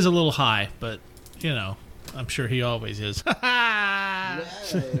 Ice is a little high, but I'm sure he always is.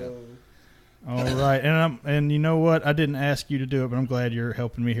 All right, and you know what? I didn't ask you to do it, but I'm glad you're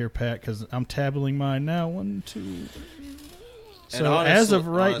helping me here, Pat, because I'm tabulating mine now. 1, 2, 3. So as of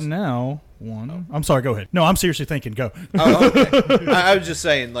right now, one. I'm sorry. Go ahead. No, I'm seriously thinking. Go. Oh, okay. I was just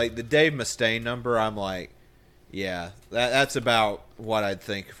saying, like the Dave Mustaine number. I'm like, yeah, that's about what I'd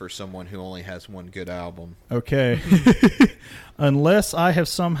think for someone who only has one good album. Okay. Unless I have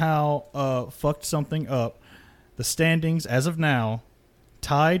somehow fucked something up, the standings as of now,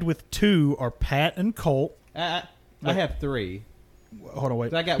 tied with 2 are Pat and Colt. I have 3. Hold on,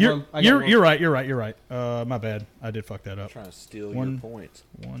 wait. I got you're, one. I got you're, one. you're right. My bad. I did fuck that up. Trying to steal One- your points.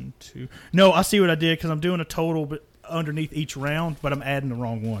 1, 2. No, I see what I did because I'm doing a total but underneath each round, but I'm adding the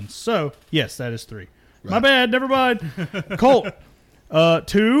wrong one. So, yes, that is 3. My bad. Never mind. Colt,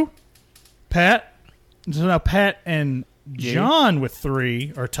 2. Pat. So now Pat and John with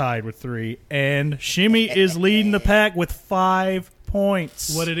 3 are tied with 3, and Shimmy is leading the pack with 5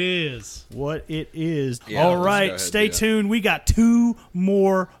 points. What it is. Yeah, All let's go right, ahead, stay yeah. tuned. We got 2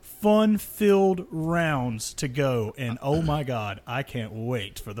 more fun-filled rounds to go, and oh my God, I can't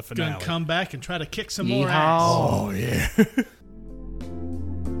wait for the finale. Gonna come back and try to kick some more Yeehaw. ass. Oh yeah.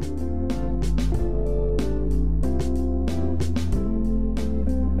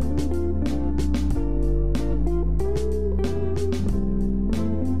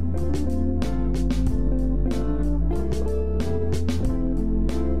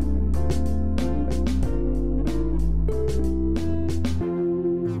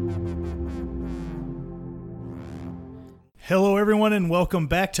 Hello, everyone, and welcome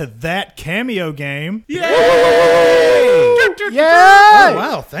back to That Cameo Game. Yeah! Oh,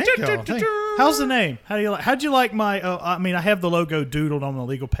 wow, thank you. How's the name? How'd you like my? I have the logo doodled on the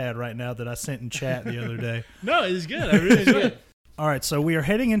legal pad right now that I sent in chat the other day. No, it is good. I really enjoyed it. All right, so we are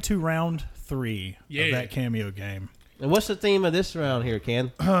heading into round 3 Yeah. of That Cameo Game. And what's the theme of this round here,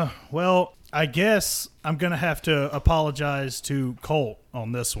 Ken? Well, I guess I'm gonna have to apologize to Colt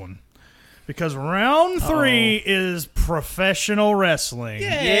on this one because round 3 is professional wrestling.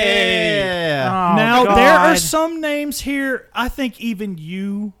 Yeah. Oh, Now, God. there are some names here I think even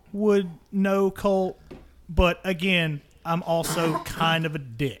you would know, Colt. But again, I'm also kind of a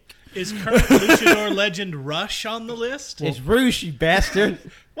dick. Is current luchador legend Rush on the list? It's Roosh, you bastard.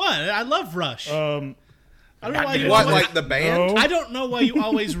 What? I love Rush. I don't know why you What, always, like the band? I don't know why you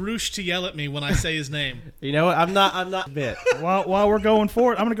always roosh to yell at me when I say his name. You know what? I'm not bit. While we're going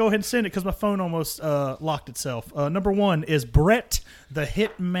for it, I'm going to go ahead and send it because my phone almost locked itself. Number 1 is Bret the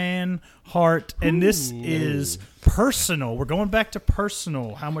Hitman Hart, and this is personal. We're going back to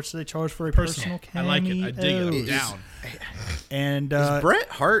personal. How much do they charge for a personal I cameo? like it. I dig it. I'm down. And Is Bret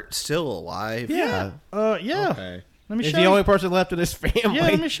Hart still alive? yeah. Okay. Let me He's show the you. only person left in his family. Yeah,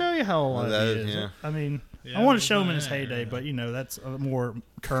 let me show you how alive that he is- is. yeah. I mean, Yeah, I want to show him in yeah. his heyday, but that's a more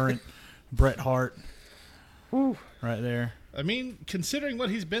current Bret Hart. Right there. I mean, considering what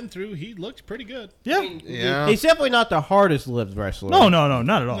he's been through, he looks pretty good. Yeah. Yeah. He's definitely not the hardest lived wrestler. No, not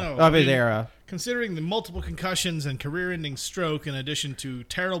at all. No, Of I his mean, era. Considering the multiple concussions and career-ending stroke, in addition to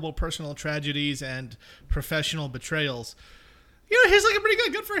terrible personal tragedies and professional betrayals, he's looking pretty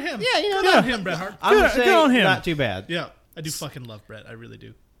good. Good for him. Yeah, good yeah. on him, Bret Hart. I'm Good- saying good on him. not too bad. Yeah, I do fucking love Bret. I really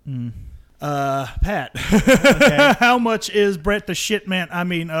do. Pat. How much is Bret the shit man? I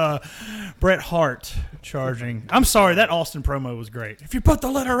mean, Bret Hart charging. I'm sorry, that Austin promo was great. If you put the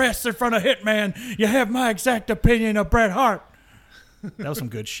letter S in front of Hitman, you have my exact opinion of Bret Hart. That was some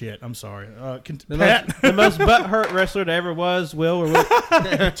good shit. I'm sorry. Pat. The most butthurt wrestler there ever was, Will.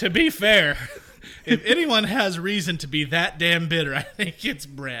 To be fair, if anyone has reason to be that damn bitter, I think it's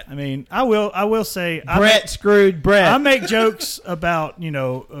Bret. I mean, I will say, Brett screwed Brett. I make jokes about,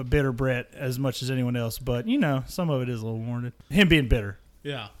 bitter Bret as much as anyone else, but, some of it is a little warranted. Him being bitter.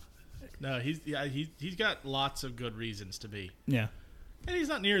 Yeah. No, he's got lots of good reasons to be. Yeah. And he's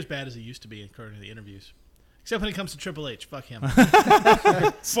not near as bad as he used to be according to the interviews. Except when it comes to Triple H. Fuck him.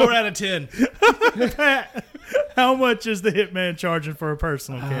 4 out of 10. How much is the Hitman charging for a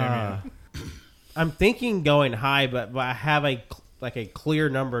personal cameo? I'm thinking going high, but I have a clear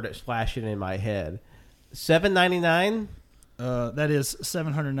number that's flashing in my head. $7.99. That is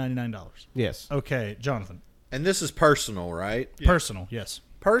 $799. Yes. Okay, Jonathan. And this is personal, right? Yeah. Personal, yes.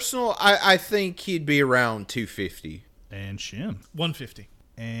 Personal, I think he'd be around 250. And Shim. 150.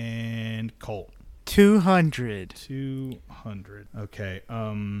 And Colt. 200. 200. Okay.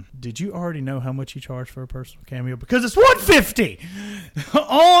 Did you already know how much he charged for a personal cameo? Because it's 150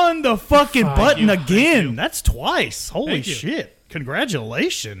 on the fucking button you. again. You. That's twice. Holy Thank you. shit!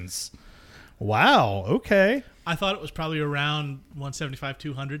 Congratulations. Wow. Okay. I thought it was probably around 175,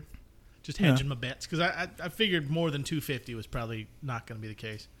 200. Just hedging my bets. Because I figured more than 250 was probably not going to be the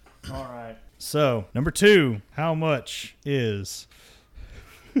case. All right. So number 2, how much is?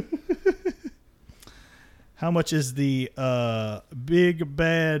 How much is the big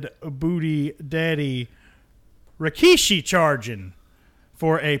bad booty daddy Rikishi charging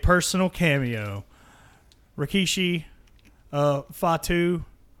for a personal cameo? Rikishi, Fatu,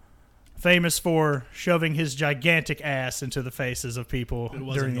 famous for shoving his gigantic ass into the faces of people It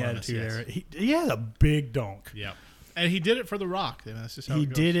was during the enormous, Attitude yes. Era. He had a big donk. Yeah. And he did it for The Rock. I mean, that's just how He it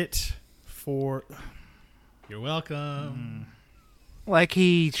goes. did it for... You're welcome. Like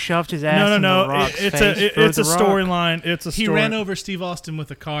he shoved his ass No. in the Rock's It's face for it's a The Rock. storyline. It's a He story. ran over Steve Austin with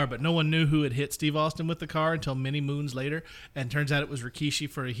a car, but no one knew who had hit Steve Austin with the car until many moons later. And turns out it was Rikishi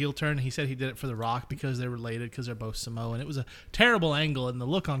for a heel turn. He said he did it for The Rock because they're related, because they're both Samoan. It was a terrible angle, and the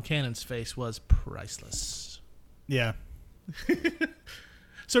look on Cannon's face was priceless. Yeah.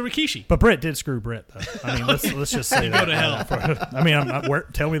 So Rikishi. But Brett did screw Brett, though. I mean, let's just say that. Go to hell. I mean,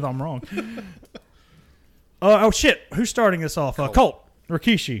 tell me that I'm wrong. Oh, shit. Who's starting this off? Colt.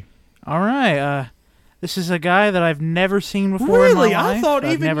 Rikishi. All right. This is a guy that I've never seen before in my Really? life. I thought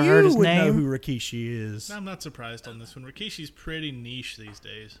I've even never you heard his would name. know who Rikishi is. I'm not surprised on this one. Rikishi's pretty niche these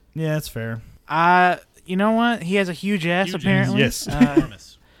days. Yeah, that's fair. You know what? He has a huge ass, Huge ass. apparently. Yes.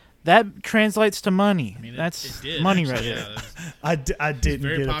 Enormous. That translates to money. I mean, That's it did, money actually, right there. yeah. I didn't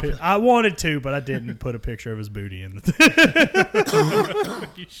very get a popular. picture. I wanted to, but I didn't put a picture of his booty in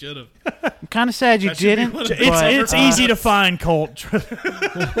the You should have. I'm kind of sad you That should be didn't. one of the- but, It's easy to find, Colt.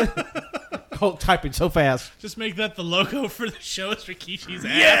 Colt typing so fast. Just make that the logo for the show is Rikishi's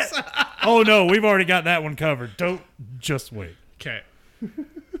Yes! ass. Oh, no. We've already got that one covered. Don't just wait. Okay.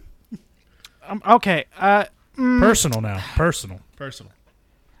 okay. Personal now. Personal. Personal.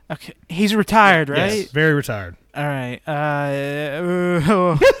 Okay. He's retired, right? Yes. Very retired. All right.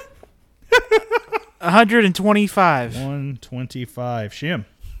 125. 125. Shim.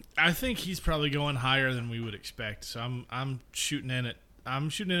 I think he's probably going higher than we would expect. So I'm shooting in at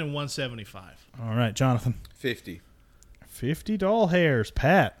 175. All right, Jonathan. 50. 50 doll hairs.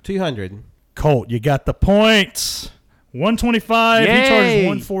 Pat. 200. Colt, you got the points. 125. He Yay. charges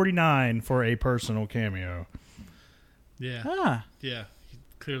 149 for a personal cameo. Yeah. Ah. Yeah. He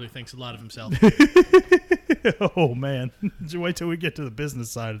clearly thinks a lot of himself. Oh, man. Just wait till we get to the business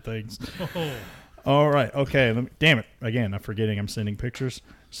side of things. Oh. All right. Okay. Damn it. Again, I'm forgetting I'm sending pictures.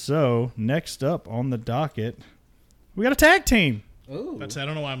 So, next up on the docket, we got a tag team. Ooh. I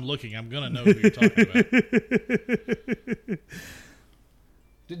don't know why I'm looking. I'm going to know who you're talking about.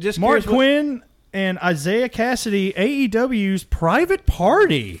 Just Mark curious what- Quinn and Isaiah Cassidy, AEW's Private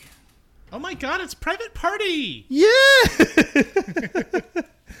Party. Oh, my God. It's Private Party. Yeah.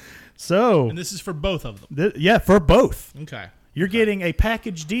 So, And this is for both of them. yeah, for both. Okay. You're getting a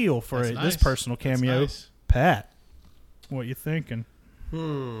package deal for That's this nice. personal That's cameo. nice. Pat, what you thinking?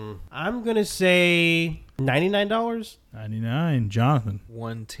 I'm going to say $99. 99. Jonathan,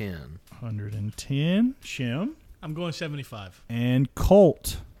 110. 110. Shim. I'm going 75. And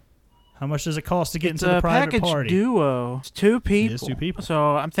Colt. How much does it cost to get It's into the a private package party? duo. It's two people. is two people.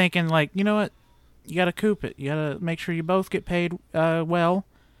 So I'm thinking, like, you know what? You got to coop it. You got to make sure you both get paid well.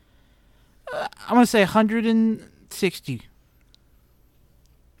 I'm going to say 160.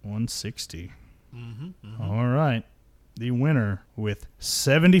 160. Mm-hmm. All right. The winner with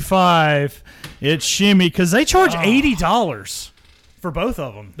 75. It's Shimmy because they charge $80 for both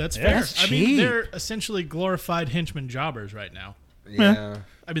of them. That's Yeah. fair. That's I mean, cheap. they're essentially glorified henchmen jobbers right now. Yeah.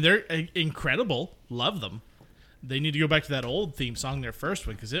 I mean, they're incredible. Love them. They need to go back to that old theme song, their first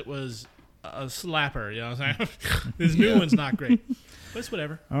one, because it was a slapper. You know what I'm saying? This new one's not great. But it's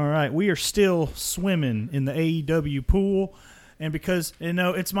whatever. All right, we are still swimming in the AEW pool, and because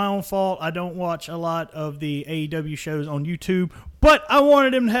it's my own fault, I don't watch a lot of the AEW shows on YouTube. But I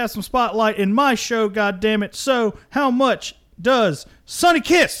wanted him to have some spotlight in my show. God damn it! So, how much does Sonny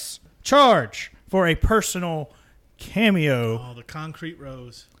Kiss charge for a personal cameo. Oh, the concrete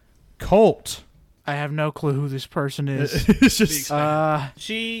rose. Colt. I have no clue who this person is. It's just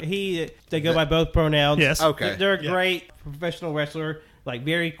they go by both pronouns. yes. Okay. They're a Yeah. great professional wrestler, like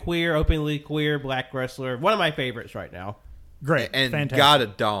very queer, openly queer black wrestler. One of my favorites right now. Great. And Fantastic. got a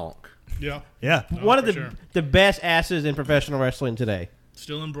donk. Yeah. Yeah. One of for the sure. the best asses in professional wrestling today.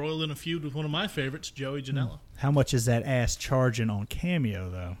 Still embroiled in a feud with one of my favorites, Joey Janela. How much is that ass charging on Cameo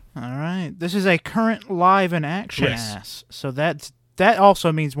though? All right. This is a current live in action Yes. ass. So that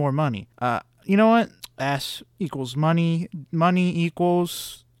also means more money. You know what? Ass equals money. Money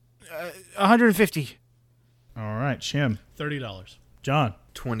equals 150. All right, Shim, $30. John,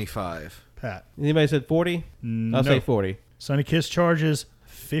 25. Pat. Anybody said 40? I'll say 40. Sonny Kiss charges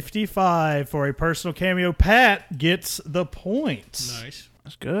 55 for a personal cameo. Pat gets the point. Nice.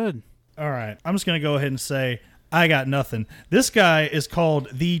 That's good. All right, I'm just going to go ahead and say I got nothing. This guy is called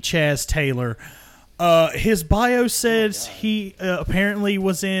the Chaz Taylor. His bio says he apparently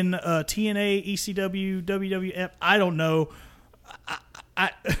was in TNA, ECW, WWF. I don't know.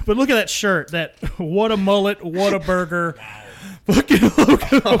 But look at that shirt. That what a mullet, what a burger. Fucking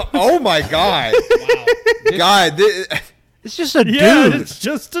logo. Oh my God. God, It's just a Yeah, dude. it's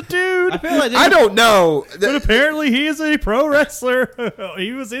just a dude. I feel like I don't know. But apparently he is a pro wrestler.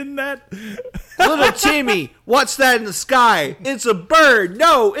 He was in that. Little Timmy, what's that in the sky? It's a bird.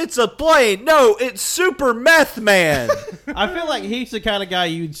 No, it's a plane. No, it's Super Meth Man. I feel like he's the kind of guy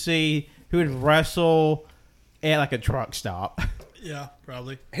you'd see who would wrestle at like a truck stop. Yeah,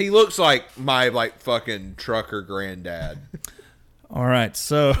 probably. He looks like my fucking trucker granddad. All right,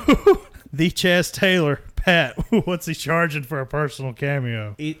 so the Chaz Taylor, Pat, what's he charging for a personal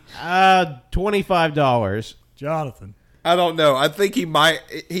cameo? $25. Jonathan. I don't know. I think he might.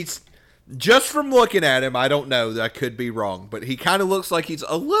 He's just from looking at him. I don't know. I could be wrong, but he kind of looks like he's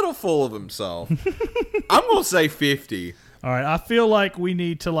a little full of himself. I'm gonna say 50. All right, I feel like we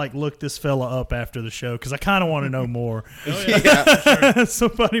need to look this fella up after the show because I kind of want to know more. Yeah.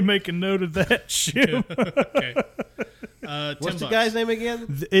 Somebody make a note of that shit. Okay. What's the $10. guy's name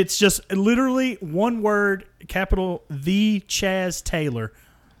again? It's just literally one word, capital the Chaz Taylor.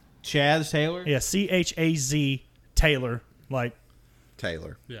 Chaz Taylor? Yeah, CHAZ Taylor, like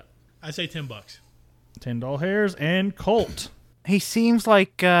Taylor. Yeah. I say $10. $10 hairs and Colt. He seems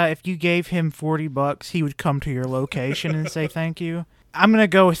like if you gave him $40, he would come to your location and say thank you. I'm going to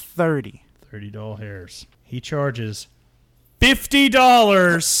go with 30. $30 hairs. He charges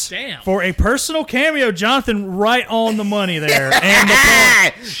 $50 Damn. for a personal cameo. Jonathan, right on the money there. And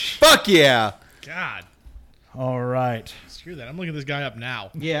the point. Fuck yeah. God. All right. Screw that. I'm looking this guy up now.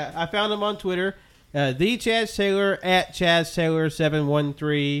 Yeah, I found him on Twitter. The Chaz Taylor at Chaz Taylor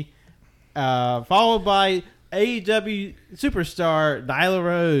 713. Followed by AEW superstar Nyla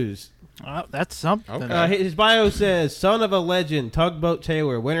Rose. Oh, that's something. Okay. His bio says, son of a legend, Tugboat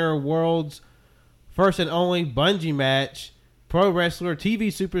Taylor, winner of world's first and only bungee match, pro wrestler, TV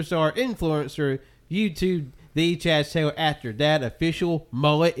superstar, influencer, YouTube, the Chaz Taylor after that, official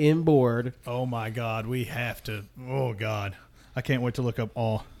mullet inboard. Oh, my God. We have to. Oh, God. I can't wait to look up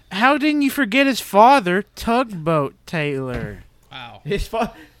all. How didn't you forget his father, Tugboat Taylor? Wow.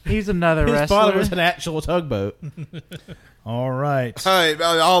 He's another His wrestler. father was an actual tugboat. All right. It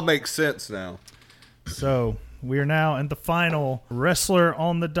all makes sense now. So we are now in the final wrestler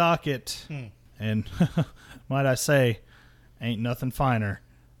on the docket. And might I say, ain't nothing finer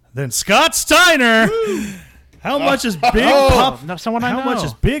than Scott Steiner. How much is Big Pop? No, someone I How know. much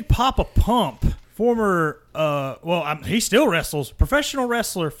is Big Papa Pump? Former, he still wrestles. Professional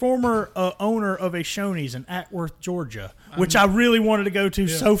wrestler, former owner of a Shoney's in Atworth, Georgia, which I really wanted to go to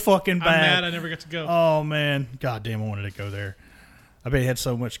so fucking I'm bad. mad I never got to go. Oh man, God damn, I wanted to go there. I bet he had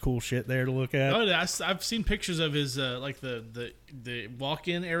so much cool shit there to look at. Oh, I've seen pictures of his the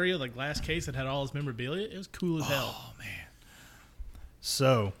walk-in area, like glass case that had all his memorabilia. It was cool as hell.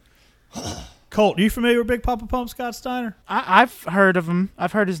 So, Colt, are you familiar with Big Papa Pump, Scott Steiner? I've heard of him.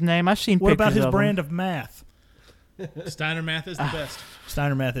 I've heard his name. I've seen What pictures about his of brand him. of math? Steiner math is the best.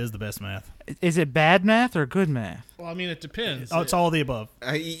 Steiner math is the best math. Is it bad math or good math? Well, I mean, it depends. Oh, it's all the above.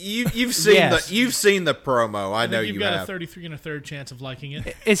 You've seen Yes. you've seen the promo. I I know think you've you got have. a 33 and a third chance of liking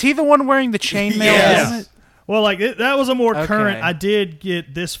it. Is he the one wearing the chainmail Yes. helmet? Well, that was a more Okay. current. I did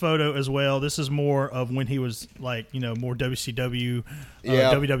get this photo as well. This is more of when he was more WCW,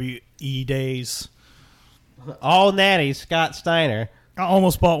 Yeah. WWE days. All natty, Scott Steiner. I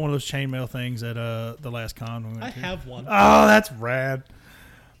almost bought one of those chainmail things at the last con we went I to. have one. Oh, that's rad.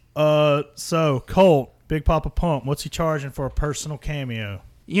 So Colt, Big Papa Pump, what's he charging for a personal cameo?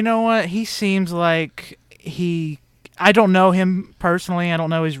 You know what? He seems like I don't know him personally. I don't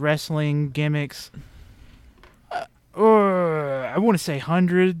know his wrestling gimmicks. I want to say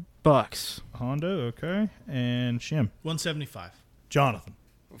 $100. Hondo, okay. And Shim. 175. Jonathan.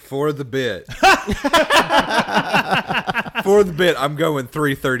 For the bit. For the bit, I'm going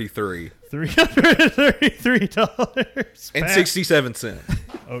 $333 $333. and Pat. 67 cents.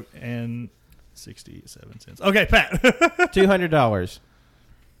 Oh, and 67 cents. Okay, Pat. $200.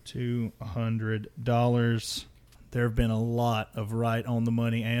 $200. There have been a lot of right on the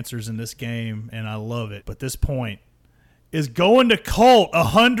money answers in this game, and I love it. But this point is going to Colt.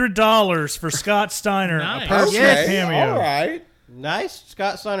 $100 for Scott Steiner. Nice. A personal Okay, cameo. all right. Nice.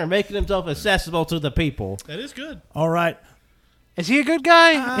 Scott Steiner making himself accessible to the people. That is good. All right. Is he a good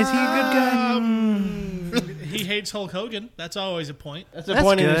guy? Is he a good guy? He hates Hulk Hogan. That's always a point. That's a That's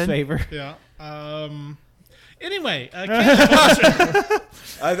point in his good. favor. Yeah. Anyway, Canada,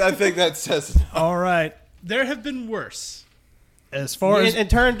 I think that says it. All right. there have been worse. As far as In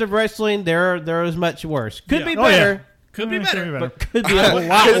terms of wrestling, there is much worse. Could Yeah. be Oh, yeah. better, Could be better. but could be a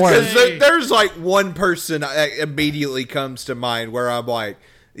lot Because worse. there's like one person that immediately comes to mind where I'm like,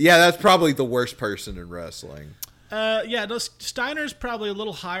 yeah, that's probably the worst person in wrestling. Yeah, no, Steiner's probably a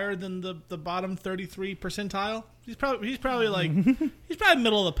little higher than the bottom 33 percentile. He's probably like he's probably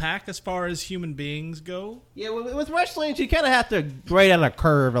middle of the pack as far as human beings go. Yeah, with wrestling, you kind of have to grade on a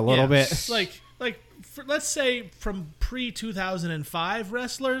curve a little Yeah. bit. Let's say from pre 2005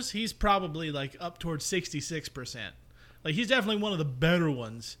 wrestlers, he's probably like up towards 66%. Like he's definitely one of the better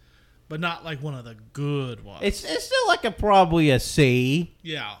ones, but not like one of the good ones. It's still like probably a C.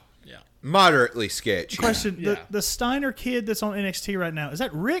 yeah. Moderately sketchy. question, Yeah. the Steiner kid that's on NXT right now, is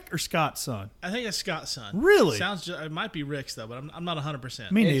that Rick or Scott's son? I think it's Scott's son. Really? It might be Rick's though, but I'm not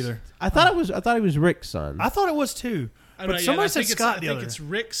 100%. Me It's- neither. I thought it was Rick's son. I thought it was too. I But know, yeah, somebody I said think Scott I the think other it's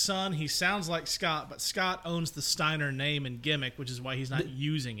Rick's son. He sounds like Scott, but Scott owns the Steiner name and gimmick, which is why he's not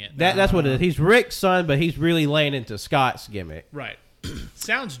using it. That's what it is. He's Rick's son, but he's really laying into Scott's gimmick. Right.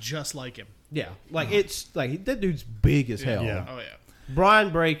 Sounds just like him. Yeah, like it's like that dude's big as hell. Yeah. Oh yeah. Brian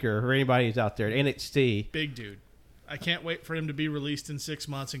Breaker, for anybody who's out there at NXT, Big dude. I can't wait for him to be released in 6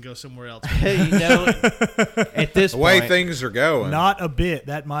 months and go somewhere else. you know, at this The way point, things are going. Not a bit.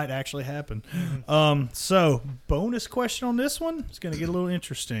 That might actually happen. So, bonus question on this one. It's going to get a little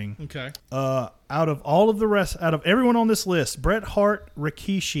interesting. Okay. Out of everyone on this list, Bret Hart,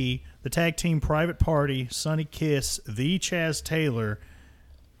 Rikishi, the tag team Private Party, Sonny Kiss, the Chaz Taylor,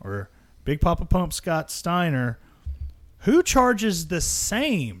 or Big Papa Pump Scott Steiner, who charges the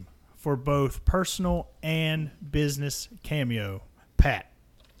same for both personal and business cameo? Pat,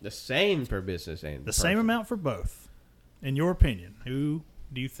 the same for business and the same amount for both. In your opinion, who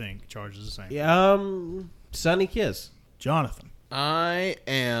do you think charges the same? Sonny Kiss. Jonathan. I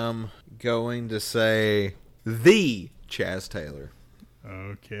am going to say the Chaz Taylor.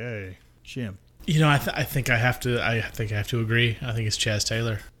 Okay. Shim. You know, I think I have to agree. I think it's Chaz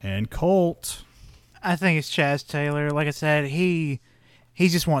Taylor. And Colt. I think it's Chaz Taylor. Like I said, he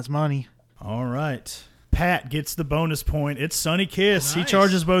just wants money. All right. Pat gets the bonus point. It's Sonny Kiss. He Nice.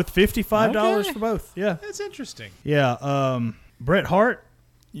 charges both $55 Okay. for both. Yeah. That's interesting. Yeah. Bret Hart,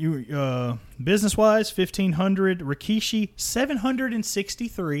 business wise, $1,500. Rikishi,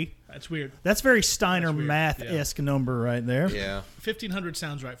 $763. That's weird. That's very Steiner That's weird, math-esque number right there. Yeah. 1,500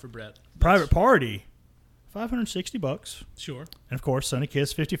 sounds right for Brett. Private Party, $560. Sure. And of course, Sonny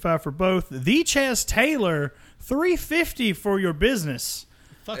Kiss, $55 for both. The Chaz Taylor, $350 for your business.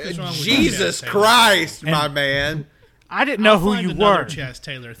 Fuck is wrong with Jesus Chaz Taylor? Christ, my man. I didn't know I'll who find you another were. Chaz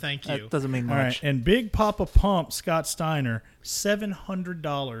Taylor. Thank you. That doesn't mean All much. right, and Big Papa Pump Scott Steiner,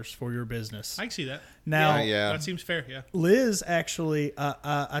 $700 for your business. I can see that. Now, Yeah. That seems fair. Yeah. Liz actually,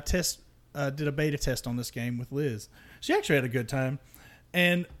 I did a beta test on this game with Liz. She actually had a good time,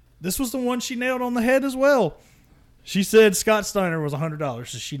 and this was the one she nailed on the head as well. She said Scott Steiner was $100,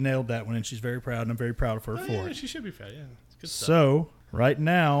 so she nailed that one, and she's very proud, and I'm very proud of her Oh, for yeah, it. she should be fair. Yeah. It's good stuff. So right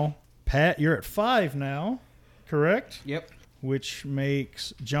now, Pat, you're at 5 now, correct? Yep. Which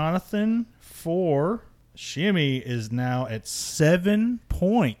makes Jonathan 4. Shimmy is now at 7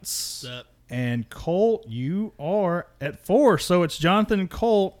 points. That- And Colt, you are at 4. So it's Jonathan and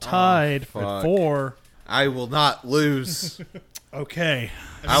Colt tied at fuck. 4. I will not lose. Okay.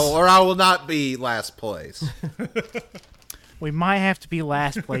 I will not be last place. We might have to be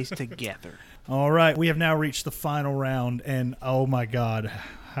last place together. All right. We have now reached the final round. And oh my God,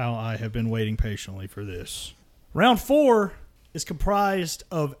 how I have been waiting patiently for this. Round 4 is comprised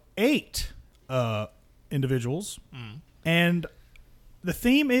of 8 individuals. And the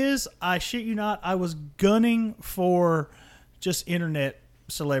theme is, I shit you not, I was gunning for just internet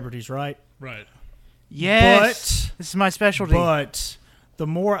celebrities, right? Right. Yes. This is my specialty. But the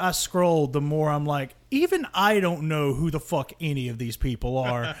more I scrolled, the more I'm like, even I don't know who the fuck any of these people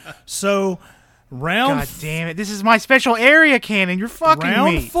are. So round God damn it! This is my special area, Cannon. You're fucking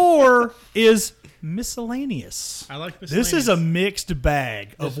round me. 4 is miscellaneous. I like This is a mixed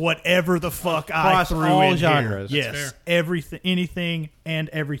bag of whatever the fuck I Across threw all in genres. here. That's Yes, fair. everything, anything, and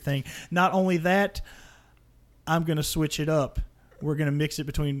everything. Not only that, I'm going to switch it up. We're going to mix it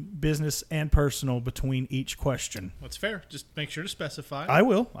between business and personal between each question. That's fair. Just make sure to specify. I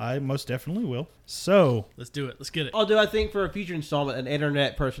will. I most definitely will. So, Let's do it. Let's get it. Although I think for a future installment, an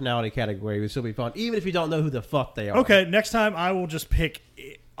internet personality category would still be fun, even if you don't know who the fuck they are. okay, next time I will just pick.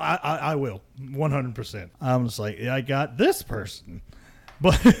 I will 100%. I'm just like, I got this person.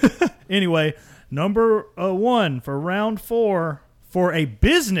 But anyway, number 1 for round 4 for a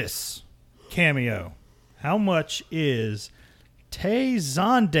business cameo. How much is Tay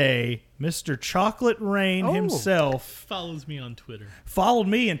Zonde, Mr. Chocolate Rain himself, Follows me on Twitter. followed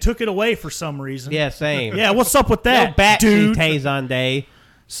me and took it away for some reason? Yeah, same. Yeah, what's up with that, No backseat dude? Tazon Day.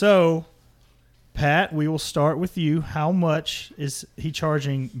 So, Pat, we will start with you. How much is he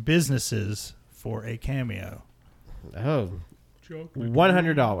charging businesses for a cameo? Oh,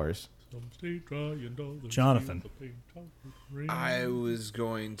 $100. Jonathan.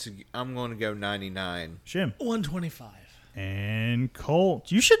 I'm going to go 99. Shim. 125. And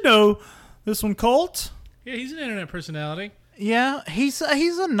Colt. You should know this one, Colt. Yeah, he's an internet personality. Yeah, he's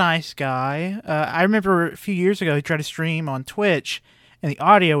a nice guy. I remember a few years ago he tried to stream on Twitch, and the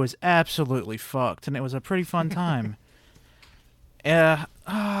audio was absolutely fucked, and it was a pretty fun time.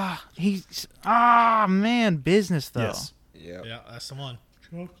 Man, business though. Yes. Yeah. Yeah, that's the one.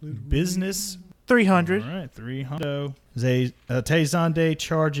 Business. 300. All right, 300. Tay Zonde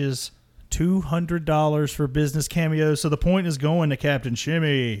charges $200 for business cameos, so the point is going to Captain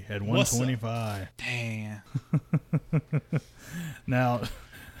Shimmy at What's up? 125. Damn. Now,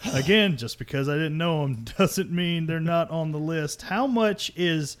 again, just because I didn't know them doesn't mean they're not on the list. How much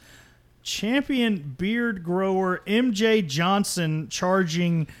is champion beard grower MJ Johnson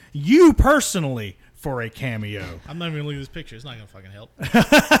charging you personally for a cameo? I'm not even gonna look at this picture. It's not gonna fucking help.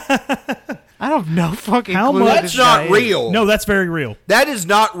 I don't have no fucking How clue much- who That's this guy not is. real. No, that's very real. That is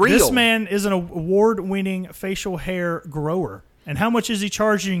not real. This man is an award-winning facial hair grower. And how much is he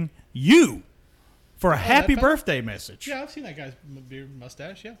charging you for a happy that fella? birthday message? Yeah, I've seen that guy's beard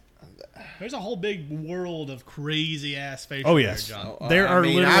mustache. Yeah, there's a whole big world of crazy ass facial Oh, hair, yes. John. There I are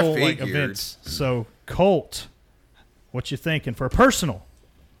mean, I literal like, figured. events. So, Colt, what you thinking for a personal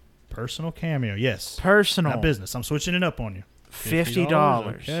cameo? Yes. Personal. Not business. I'm switching it up on you.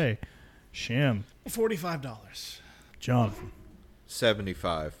 $50. Okay. Shim. $45. Jonathan.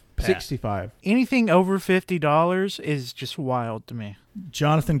 75. Pat. 65. Anything over $50 is just wild to me.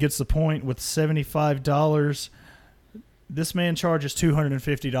 Jonathan gets the point with $75. This man charges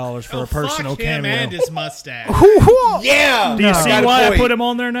 $250 for a personal fuck him cameo. and his mustache. Yeah. Do you see Got a why I point. put him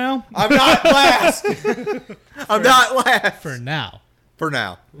on there now? I'm not last. I'm not last. For now. For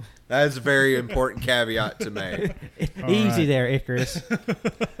now. That is a very important caveat to make. Easy right. there, Icarus.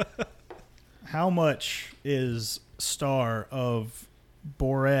 How much is star of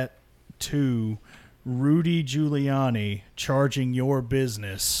Borat 2 Rudy Giuliani charging your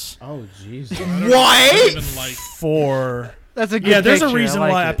business Oh, jeez. What? Even like for... That's a good Yeah, there's a picture. reason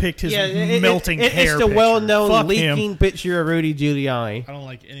like why I it. picked his Yeah, melting hair It's the picture. well-known Fuck leaking him. picture of Rudy Giuliani. I don't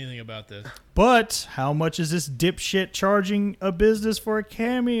like anything about this. But how much is this dipshit charging a business for a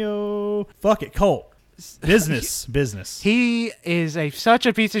cameo? Fuck it, Colt. Business. Business. He is such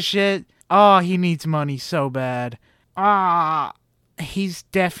a piece of shit. Oh, he needs money so bad. He's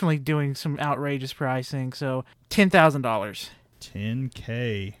definitely doing some outrageous pricing. So $10,000.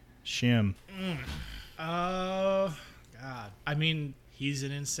 $10K. Shim. God. I mean, he's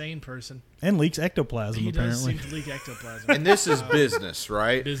an insane person. And leaks ectoplasm, He does apparently. seem to leak ectoplasm. And this is business,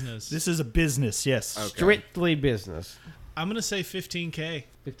 right? Business. This is a business, yes. Okay. Strictly business. I'm gonna say $15K,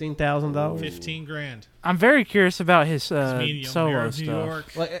 $15,000. 15 grand. I'm very curious about his It's me, Mayor solo of New stuff.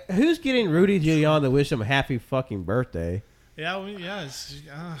 York. Like, who's getting Rudy Giuliani to wish him a happy fucking birthday? Yeah, yeah. It's,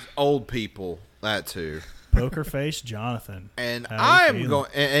 Old people, that too. Poker face Jonathan. And How you I'm feeling? going,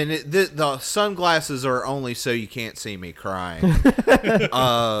 and the sunglasses are only so you can't see me crying.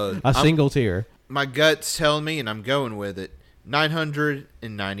 A single tear. My gut's telling me, and I'm going with it.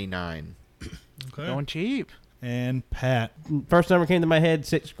 999. okay. Going cheap. And Pat, First number came to my head,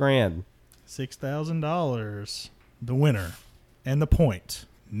 $6,000. $6,000. The winner. And the point.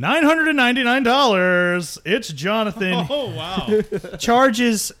 $999. It's Jonathan. Oh wow.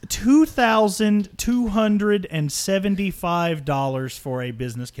 Charges $2,275 for a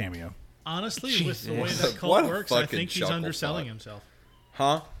business cameo. Honestly, with the way that What cult a works, I fucking think he's chuckle underselling fuck. himself.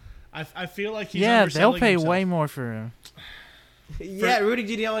 Huh? I feel like he's Yeah, underselling they'll pay himself. way more for him. Yeah, Rudy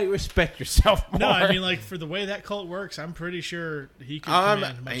Giuliani, respect yourself more. No, I mean, like, for the way that cult works, I'm pretty sure he could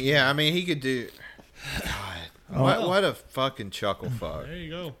command much Yeah, more. I mean, he could do. God, what a fucking chuckle fuck. There you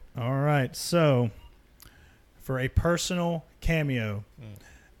go. All right, so for a personal cameo,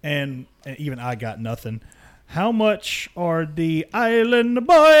 and even I got nothing. How much are the Island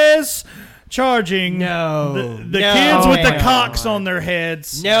Boys charging? No. the No, kids with the man. cocks on their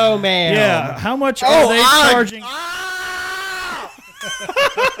heads. No, man. Yeah, how much are they charging?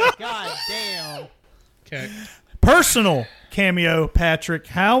 God damn. Okay. Personal cameo, Patrick.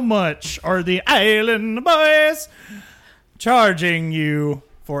 How much are the Island Boys charging you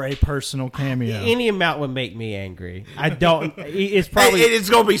for a personal cameo? Any amount would make me angry. I don't. It's probably. It's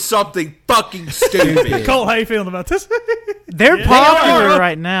gonna be something fucking stupid. Cole, how you feeling about this? They're Yeah. popular They are.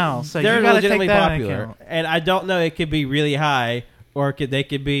 right now, so They're you gotta take legitimately that into popular, account. and I don't know. It could be really high, or they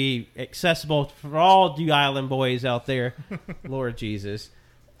could be accessible for all you island boys out there. Lord Jesus.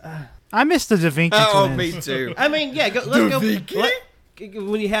 I miss the Da Vinci Oh, twins. me too. I mean, yeah.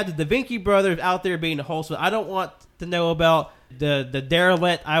 When you have the Da Vinci brothers out there being wholesome, I don't want to know about the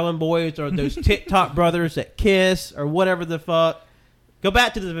derelict island boys or those TikTok brothers that kiss or whatever the fuck. Go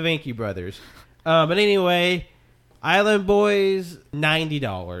back to the Da Vinci brothers. But anyway, Island Boys,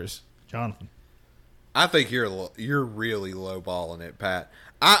 $90. Jonathan. I think you're really lowballing it, Pat.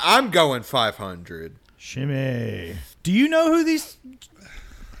 I'm going 500. Shimmy. Do you know who these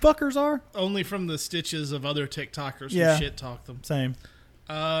fuckers are? Only from the stitches of other TikTokers Yeah. who shit talk them. Same.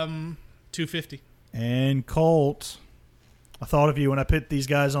 250. And Colt. I thought of you when I put these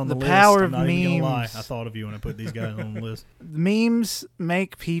guys on the, The list. power I'm of not even gonna lie. memes. I thought of you when I put these guys on the list. Memes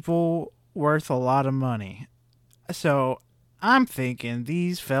make people worth a lot of money. So I'm thinking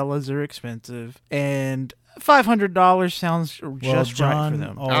these fellas are expensive, and $500 sounds Well, just right John for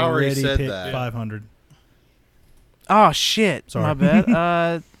them. already said picked that. 500. Oh shit! Sorry. My bad. Oh,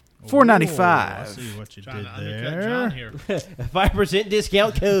 I $4.95. see what you Trying did to undercut John there. here. 5%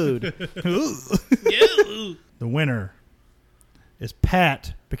 discount code. Yeah. The winner is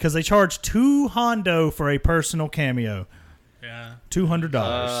Pat because they charge $2 hondo for a personal cameo. Yeah.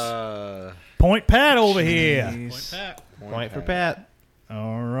 $200. Point Pat over here. Point Jeez. Pat. Point for Pat.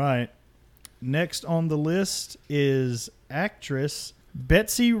 All right. Next on the list is actress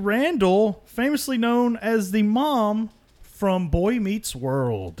Betsy Randall, famously known as the mom from Boy Meets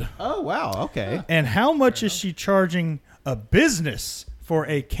World. Oh, wow. Okay. And how much is she charging a business for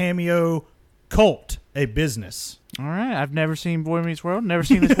a cameo cult? A business. All right. I've never seen Boy Meets World. Never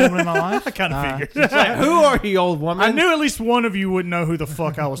seen this woman in my life. I kind of figured. Who are you, old woman? I knew at least one of you would know who the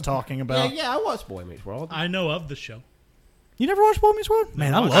fuck I was talking Yeah, about. yeah, I watched Boy Meets World. I know of the show. You never watched Boy Meets World?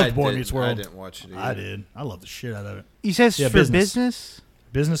 Man, I loved Boy Meets World. I didn't watch it either. I did. I love the shit out of it. You said it's Yeah, for business. business?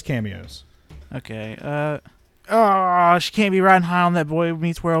 Business cameos. Okay. Oh, she can't be riding high on that Boy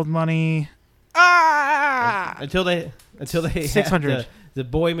Meets World money. Ah! Until they 600. have the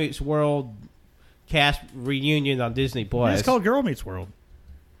Boy Meets World cast reunion on Disney Plus. It's called Girl Meets World.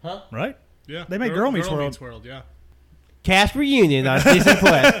 Huh? Right? Yeah. They made Girl Meets World. Yeah. Cast reunion on Disney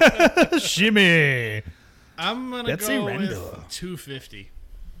Plus. Shimmy. I'm going to Betsy go Randall. with 250.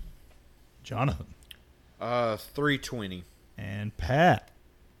 Jonathan. 320. And Pat.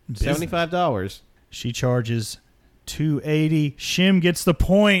 $75. She charges $280. Shim gets the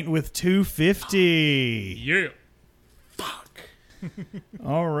point with $250. Yeah.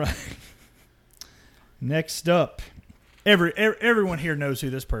 All right. Next up, everyone here knows who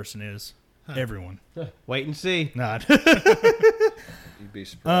this person is. Everyone. Wait and see. Not. You'd be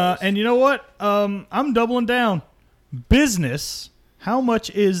surprised. And you know what? I'm doubling down. Business. How much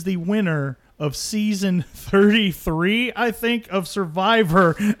is the winner of season 33, I think, of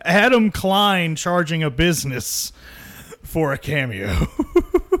Survivor, Adam Klein, charging a business for a cameo?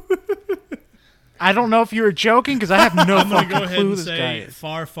 I don't know if you were joking because I have no I'm going fucking to go ahead clue and this guy say is.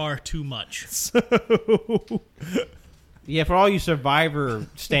 far, far too much. Yeah, for all you Survivor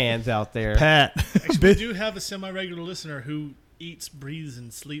stands out there. Pat. Actually, we do have a semi-regular listener who eats, breathes,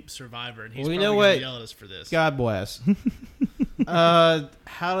 and sleeps Survivor, and he's Well, you probably know going what? to yell at us for this. God bless. How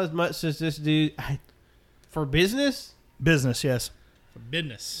much does this do for business? Business, yes. For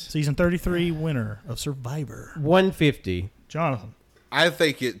business. Season 33 winner of Survivor. $150. Jonathan. I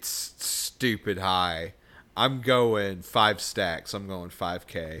think it's stupid high. I'm going 5 stacks. I'm going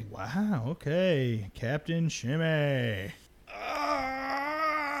 5K. Wow, okay. Captain Shimmy.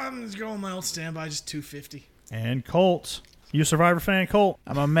 I'm just going my old standby, just 250. And Colt. You a Survivor fan, Colt?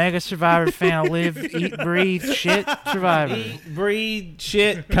 I'm a mega Survivor fan. I live, eat, breathe, shit, Survivor. Eat, breathe,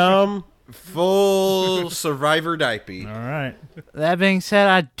 shit, come. Full Survivor diaper. All right. That being said,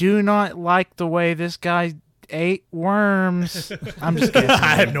 I do not like the way this guy ate worms. I'm just kidding.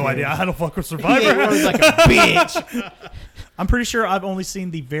 I have no idea. I don't fuck with He ate Survivor. worms like a bitch. I'm pretty sure I've only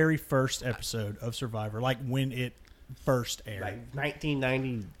seen the very first episode of Survivor, like when it first aired. Like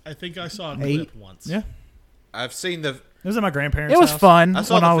 1990. I think I saw a Eight. clip once. Yeah. I've seen the. It was at my grandparents' It was house fun I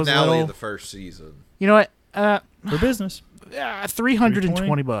saw when the I was finale little. of the first season. You know what? for business.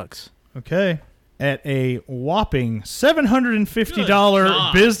 $320. Okay. At a whopping $750 Good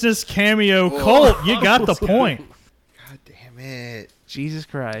God. business cameo, Colt, you got the point. God damn it. Jesus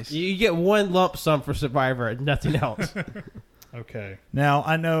Christ. You get one lump sum for Survivor and nothing else. Okay. Now,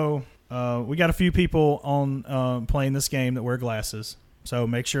 I know we got a few people on playing this game that wear glasses, so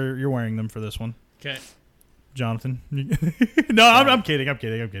make sure you're wearing them for this one. Okay. Jonathan. No, I'm kidding. I'm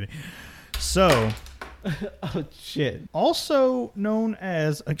kidding. So, Oh, shit. also known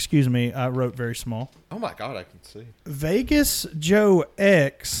as, excuse me, I wrote very small, Oh my god, I can see. Vegas Joe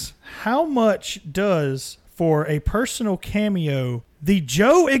X, how much does, for a personal cameo, the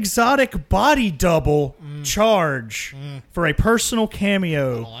Joe Exotic body double charge for a personal I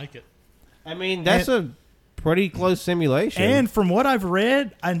cameo? don't like it. I mean, that's a pretty close simulation. And from what I've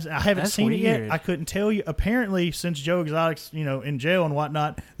read, I haven't That's seen it weird. yet. I couldn't tell you. Apparently, since Joe Exotic's in jail and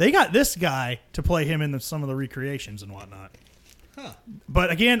whatnot, they got this guy to play him in some of the recreations and whatnot. But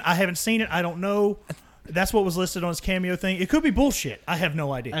again, I haven't seen it. I don't know. That's what was listed on his cameo thing. It could be bullshit. I have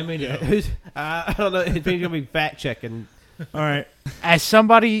no idea. I mean, I don't know. It's going to be fact checking. All right. As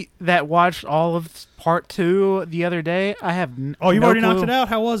somebody that watched all of part 2 the other day, I have Oh, you've no already clue. knocked it out.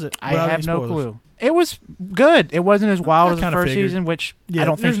 How was it? I Without have any no spoilers. clue. It was good. It wasn't as wild I as the kinda first figured. season, which Yeah, I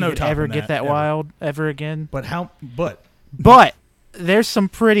don't think there's you no could topping ever that, get that ever. wild ever again. But But there's some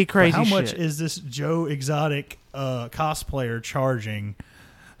pretty crazy how much shit. is this Joe Exotic cosplayer charging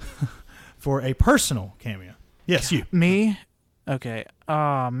for a personal cameo? Yes, you. Me? Okay.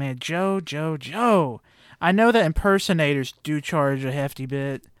 Oh, man. Joe. I know that impersonators do charge a hefty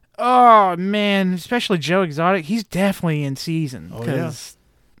bit. Oh, man. Especially Joe Exotic. He's definitely in season. Oh, Because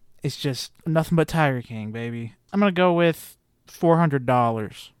it's just nothing but Tiger King, baby. I'm going to go with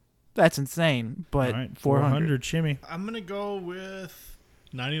 $400. That's insane, but All right, 400. Shimmy. I'm gonna go with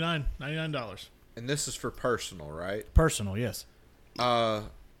 $99. And this is for personal, right? Personal, yes. I'm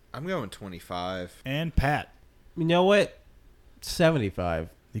going 25. And Pat, You know what? 75.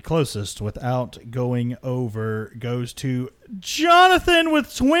 the closest without going over, goes to Jonathan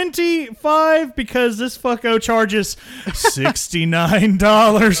with 25 because this fucko charges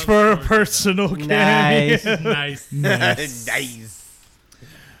 $69 for a personal cameo. Nice. Nice.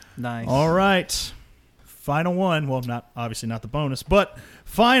 Nice. All right. Final one. Well, obviously not the bonus, but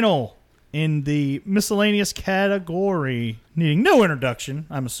final in the miscellaneous category, needing no introduction,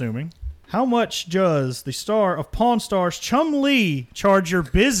 I'm assuming. How much does the star of Pawn Stars, Chum Lee, charge your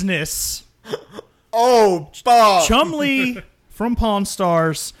business? Oh, fuck. Chum Lee from Pawn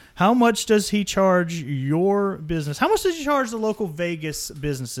Stars, how much does he charge your business? How much does he charge the local Vegas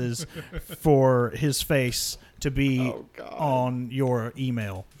businesses for his face to be on your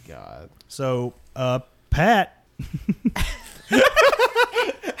email? God. So, Pat,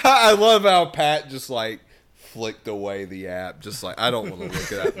 I love how Pat just flicked away the app. Just I don't want to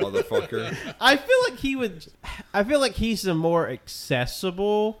look at that motherfucker. I feel like he's the more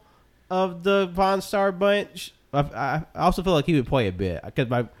accessible of the Pawn Star bunch. I also feel like he would play a bit because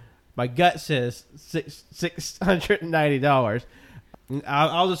my gut says $690.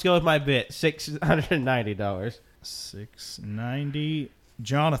 I'll just go with my bit, $690. $690.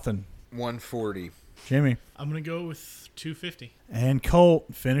 Jonathan, 140. Jimmy, I'm gonna go with $250. and Colt,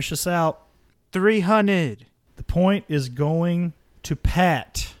 finish us out. 300. The point is going to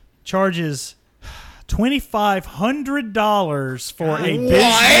Pat. Charges $2,500 for a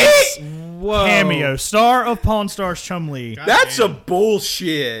business Whoa. cameo. Star of Pawn Stars, Chum Lee. That's a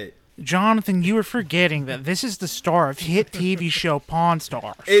bullshit. Jonathan, you were forgetting that this is the star of hit TV show Pawn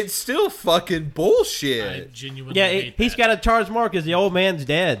Stars. It's still fucking I bullshit. genuinely Yeah, hate he's that. got to charge more because the old man's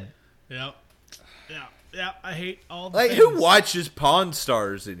dead. Yep. Yeah. I hate all the Like, things. who watches Pawn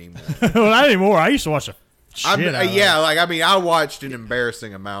Stars anymore? Well, not anymore. I used to watch a shit out of it. I watched an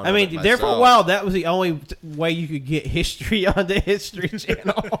embarrassing amount. I of mean, it there for a myself. while, that was the only way you could get history on the History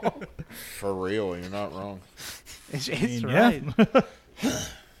Channel. For real, you're not wrong. It's Yeah. right.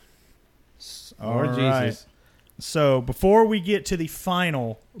 All Lord right. Jesus. So before we get to the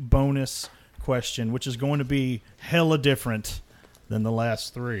final bonus question, which is going to be hella different than the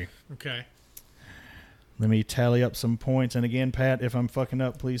last three, Okay. Let me tally up some points. And again, Pat, if I'm fucking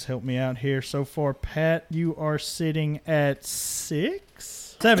up, please help me out here. So far, Pat, you are sitting at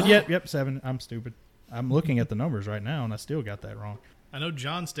 6? 7. Yep, 7. I'm stupid. I'm looking at the numbers right now, and I still got that wrong. I know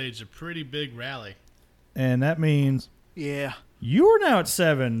John staged a pretty big rally. And that means Yeah. you are now at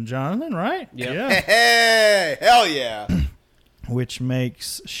 7, Jonathan, right? Yep. Yeah. Hey, hell yeah. Which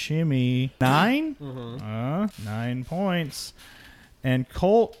makes Shimmy 9. Mm-hmm. 9 points. And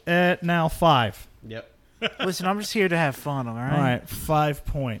Colt at now 5. Yep. Listen, I'm just here to have fun, all right? All right, 5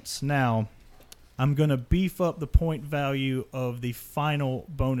 points. Now, I'm going to beef up the point value of the final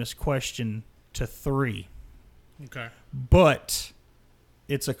bonus question to 3. Okay. But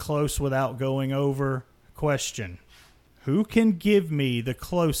it's a close without going over question. Who can give me the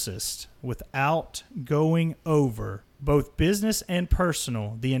closest without going over, both business and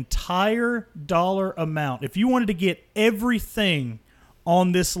personal, the entire dollar amount? If you wanted to get everything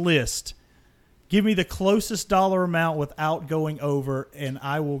on this list, give me the closest dollar amount without going over, and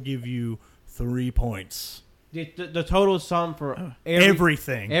I will give you 3 points. The total sum for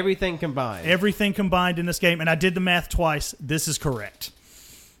Everything. everything combined. Everything combined in this game, and I did the math twice. This is correct.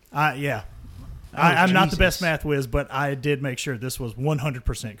 Yeah. I'm not the best Jesus. math whiz, but I did make sure this was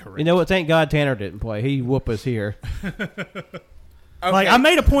 100% correct. You know what? Thank God Tanner didn't play. He whoop us here. Like, I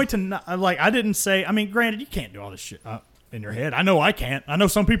made a point to not, I didn't say, I mean, granted, you can't do all this shit in your head. I know I can't. I know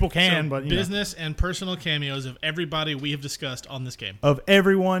some people can, So but, you know. business and personal cameos of everybody we have discussed on this game. Of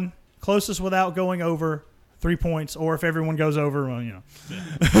everyone, closest without going over, 3 points, or if everyone goes over, well, you know.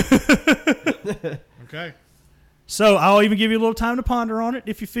 Okay. So I'll even give you a little time to ponder on it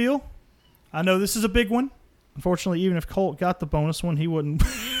if you feel. I know this is a big one. Unfortunately, even if Colt got the bonus one, he wouldn't.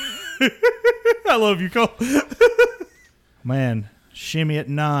 I love you, Colt. Man, Shimmy at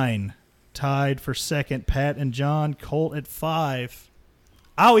 9. Tied for second, Pat and John. Colt at 5.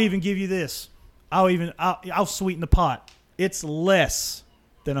 I'll even give you this. I'll sweeten the pot. It's less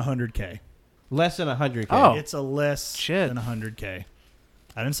than 100K. Less than 100K. Oh. It's a less Shit. than 100K.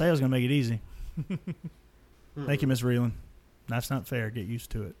 I didn't say I was going to make it easy. Thank you, Miss Reeland. That's not fair. Get used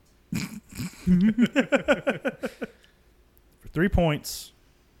to it. For 3 points,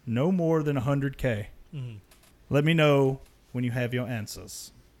 no more than 100K. Mhm. Let me know when you have your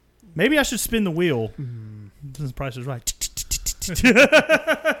answers. Maybe I should spin the wheel. Since the price is right. You can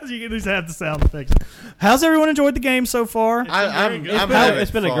at least have the sound effects. How's everyone enjoyed the game so far? I'm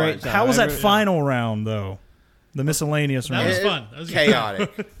It's been a having great fun. time. How was that Every- final round, though? The miscellaneous That round. was fun. That was good. chaotic.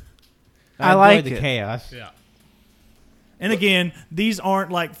 I enjoyed like the it. chaos. Yeah. And again, these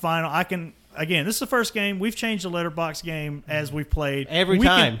aren't like final. Again, this is the first game. We've changed the letterbox game as we've played. Every we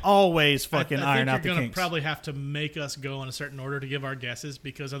time. can always fucking I iron think out the you're gonna kinks. probably have to make us go in a certain order to give our guesses,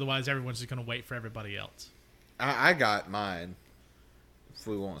 because otherwise everyone's just going to wait for everybody else. I got mine. If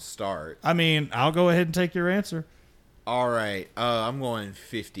we want to start. I mean, I'll go ahead and take your answer. All right. I'm going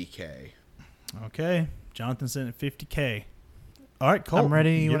 50K. Okay. Jonathan's in at 50K. All right, Colt. I'm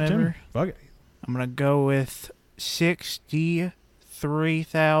ready give it to me. whenever. Fuck it. I'm going to go with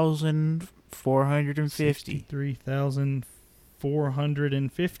 63,450.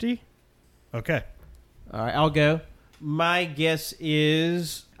 3,450. Okay. All right, I'll go. My guess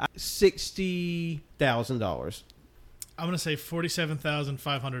is $60,000. I'm going to say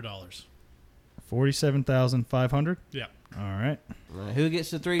 $47,500. 47,500. Yeah. All right. All right, who gets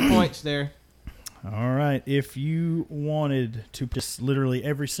the 3 points there? All right. If you wanted to just literally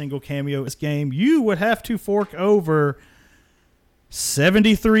every single cameo in this game, you would have to fork over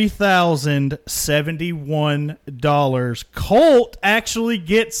 $73,071. Colt actually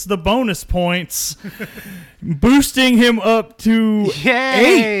gets the bonus points, boosting him up to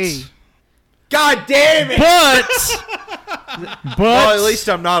Yay! 8. God damn it! But Well, at least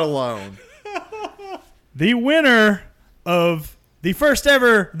I'm not alone. the winner of the first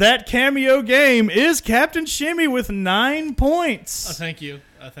ever That Cameo game is Captain Shimmy with 9 points. Thank you.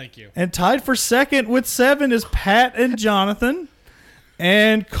 Thank you. And tied for second with 7 is Pat and Jonathan.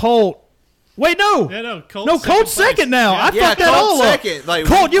 And Colt. Wait, no. Yeah, no, Colt's No, Colt's place. second now. I Yeah, fucked that Colt's all up. second. Like,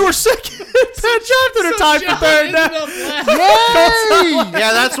 Colt, you were second. Pat and Jonathan are tied for John third ended now. up last.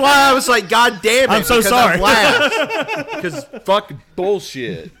 yeah, that's why I was like, God damn it. I'm so because sorry. Because fucking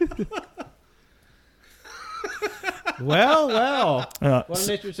bullshit. Well. Uh, What an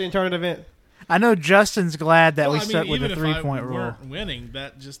interesting tournament event. I know Justin's glad that Well, we I mean, stuck with even the if I 3-point rule. weren't winning,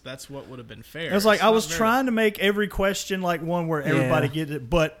 that's what would have been fair. It was like It's I not was very- trying to make every question like one where everybody Yeah. gets it,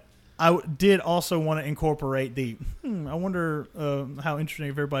 but I did also want to incorporate the. I wonder how interesting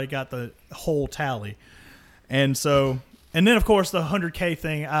if everybody got the whole tally, and then of course the 100K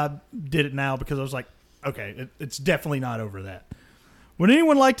thing. I did it now because I was like, okay, it's definitely not over that. Would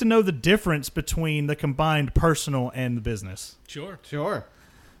anyone like to know the difference between the combined personal and the business? Sure. Sure.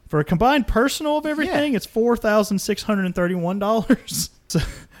 For a combined personal of everything, it's $4,631.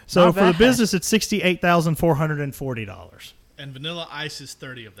 So Not for the bad. business, it's $68,440. And Vanilla Ice is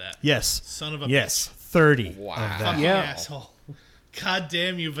 30 of that. Yes. Son of a Yes, 30 Wow. of that. fucking Yeah. asshole. God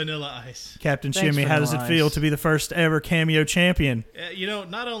damn you, Vanilla Ice. Captain Thanks, Shimmy, how does it Vanilla feel Ice. to be the first ever cameo champion?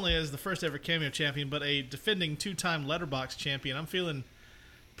 Not only as the first ever cameo champion, but a defending 2-time Letterbox champion, I'm feeling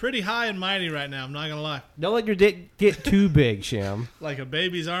pretty high and mighty right now. I'm not gonna lie. Don't let your dick get too big, Shim. Like a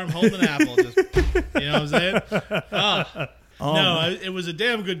baby's arm holding an apple. Just, you know what I'm saying? It was a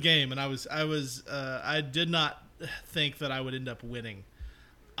damn good game, and I did not think that I would end up winning.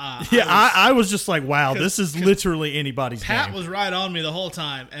 I was just like, wow, this is literally anybody's Pat game. was right on me the whole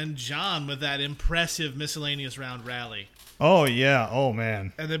time, and John with that impressive miscellaneous round rally, Oh, yeah. Oh,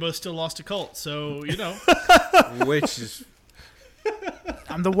 man. and they both still lost to Colt. So Which is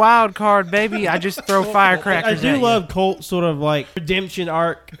I'm the wild card, baby. I just throw I firecrackers do at you. love Colt's sort of like redemption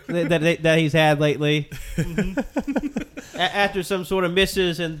arc that he's had lately. After some sort of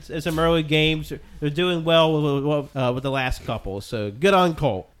misses and some early games, they're doing well with the last couple. So good on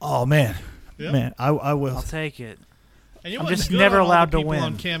Colt. Oh, man. Yeah. Man, I will. I'll take it. And you know I'm what's just good never on all the allowed to people win.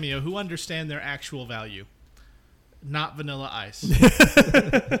 on Cameo who understand their actual value, not Vanilla Ice.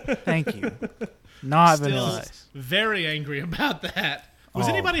 Thank you. Not Still Vanilla Ice. very angry about that. Was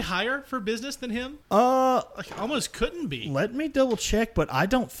Oh. anybody higher for business than him? Like, almost couldn't be. Let me double check, but I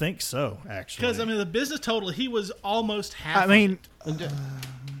don't think so, actually. Because, the business total, he was almost half. I of mean, it.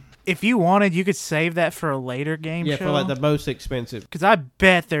 if you wanted, you could save that for a later game Yeah, show. for like the most expensive. Because I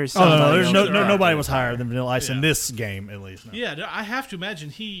bet there's Oh, somebody. no, there's else. nobody was higher than Vanilla Ice in Yeah. this game, at least. No. Yeah, I have to imagine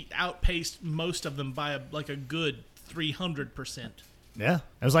he outpaced most of them by a good 300%. Yeah.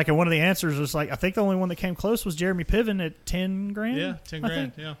 It was like one of the answers was like, I think the only one that came close was Jeremy Piven at 10 grand. Yeah, 10 I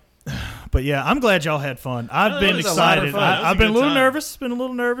grand. think. Yeah. But yeah, I'm glad y'all had fun. I've No, been it was a lot of excited. fun. That was I've a been a good little time. nervous. Been a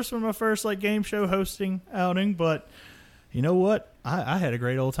little nervous for my first game show hosting outing, but you know what? I had a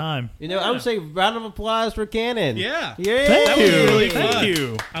great old time. I would say round of applause for Cannon. Yeah. Yeah. Thank That you. was really Thank fun.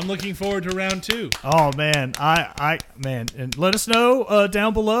 you. I'm looking forward to round 2. Oh man, and let us know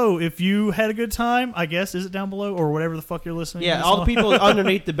down below if you had a good time. I guess is it down below or whatever the fuck you're listening. to Yeah, this all the on? people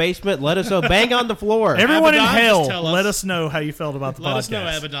underneath the basement, let us know. Bang on the floor. Everyone in Abaddon, hell, just tell us. let us know how you felt about the Let podcast. us know,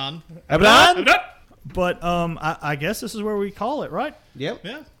 Abaddon. Abaddon? But I guess this is where we call it, right? Yep.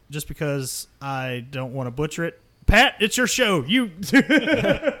 Yeah. Just because I don't want to butcher it. Pat, it's your show. You.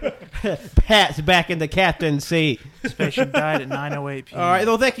 Pat's back in the captain's seat. Spaceship died at 9:08 p.m. All right.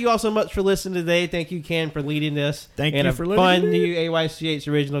 Well, thank you all so much for listening today. Thank you, Ken, for leading this. Thank and you a for leading fun it. new AYCH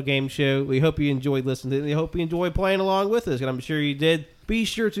original game show. We hope you enjoyed listening to it. We hope you enjoyed playing along with us, and I'm sure you did. Be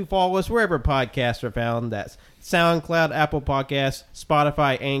sure to follow us wherever podcasts are found. That's SoundCloud, Apple Podcasts,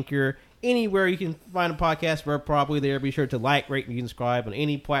 Spotify, Anchor. Anywhere you can find a podcast, we're probably there. Be sure to like, rate, and subscribe on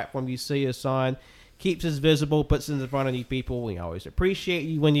any platform you see us on. Keeps us visible, puts us in front of new people. We always appreciate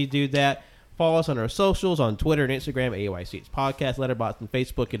you when you do that. Follow us on our socials on Twitter and Instagram, AYCH Podcast, Letterboxd, and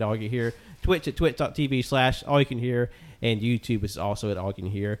Facebook at All You Can Hear. Twitch at twitch.tv/All You Can Hear. And YouTube is also at All You Can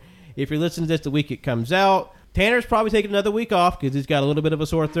Hear. If you're listening to this the week it comes out, Tanner's probably taking another week off because he's got a little bit of a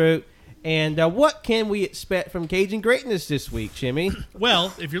sore throat. And what can we expect from Cajun Greatness this week, Jimmy?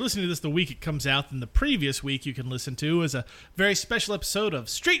 Well, if you're listening to this the week it comes out, then the previous week you can listen to is a very special episode of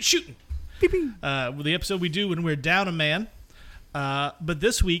Straight Shooting. The episode we do when we're down a man. But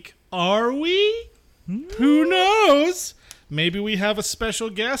this week, are we? Who knows? Maybe we have a special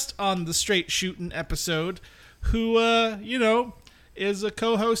guest on the Straight Shooting episode who, is a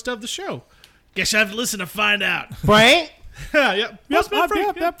co-host of the show. Guess you have to listen to find out. Frank? Yeah. Yes, man,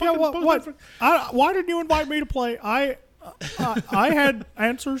 Frank. What? Why didn't you invite me to play? I had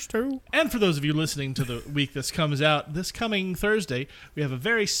answers too. And for those of you listening to the week this comes out, this coming Thursday, we have a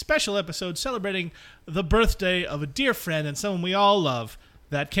very special episode celebrating the birthday of a dear friend and someone we all love,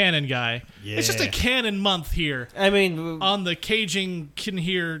 that Cannon guy. Yeah. It's just a Cannon month here I mean, on the Caging Can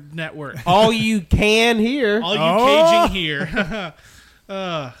Hear network. all you can hear. All you Oh. Caging here.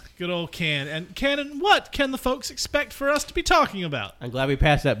 Good old Can. And Cannon, what can the folks expect for us to be talking about? I'm glad we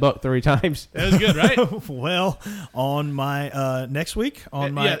passed that book 3 times. That was good, right? Well, on my next week,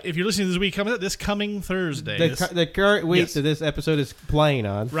 on my Yeah, if you're listening to this week coming out, this coming Thursday. The current week Yes. that this episode is playing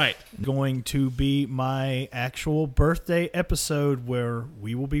on. Right. going to be my actual birthday episode where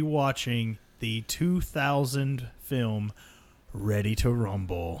we will be watching the 2000 film Ready to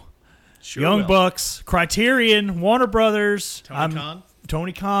Rumble. Sure Young will. Bucks, Criterion, Warner Brothers.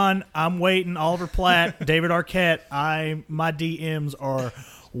 Tony Khan. I'm waiting. Oliver Platt, David Arquette. My DMs are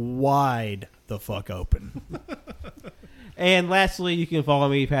wide the fuck open. And lastly, you can follow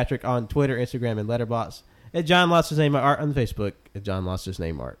me, Patrick, on Twitter, Instagram, and Letterboxd at John Lost His Name Art, on Facebook at John Lost His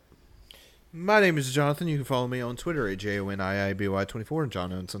Name Art. My name is Jonathan. You can follow me on Twitter at JONIIBY24 and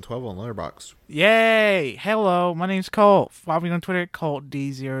John Owenson 12 on Letterboxd. Yay! Hello, my name's Colt. Follow me on Twitter at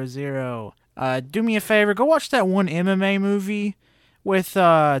ColtD00. Do me a favor, go watch that one MMA movie with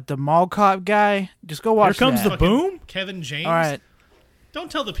the mall cop guy. Just go watch Here comes that. the boom. Kevin James. All right. Don't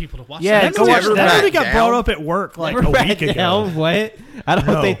tell the people to watch Yeah, that. go watch That that. movie got Down. brought up at work like a week ago. Hell, what? I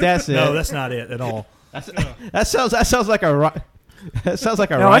don't think that's it. No, that's not it at all. That sounds like a that sounds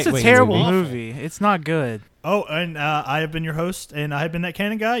like a No, that's a right-wing terrible movie. movie. It's not good. Oh, and I have been your host, and I have been That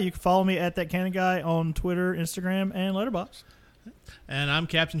Cannon Guy. You can follow me at That Cannon Guy on Twitter, Instagram, and Letterboxd. And I'm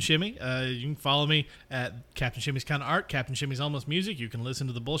Captain Shimmy. You can follow me at Captain Shimmy's Kind of Art, Captain Shimmy's Almost Music. You can listen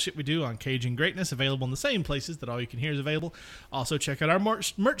to the bullshit we do on Caging Greatness, available in the same places that All You Can Hear is available. Also, check out our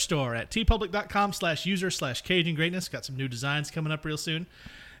merch store at tpublic.com/user/Caging Greatness. Got some new designs coming up real soon.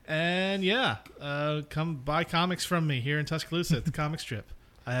 And yeah, come buy comics from me here in Tuscaloosa at the comic strip.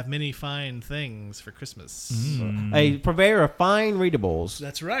 I have many fine things for Christmas. A purveyor of fine readables.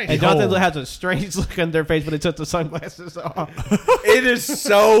 That's right. And Jonathan has a strange look on their face when they took the sunglasses off. It is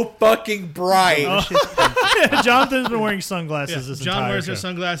so fucking bright. Jonathan's been wearing sunglasses this John entire wears show. their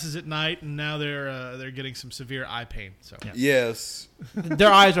sunglasses at night, and now they're getting some severe eye pain. So Yes.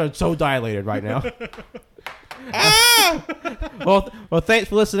 Their eyes are so dilated right now. Well, thanks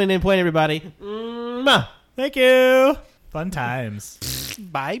for listening and playing, everybody. Mwah. Thank you. Fun times.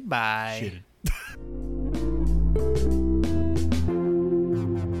 Bye-bye.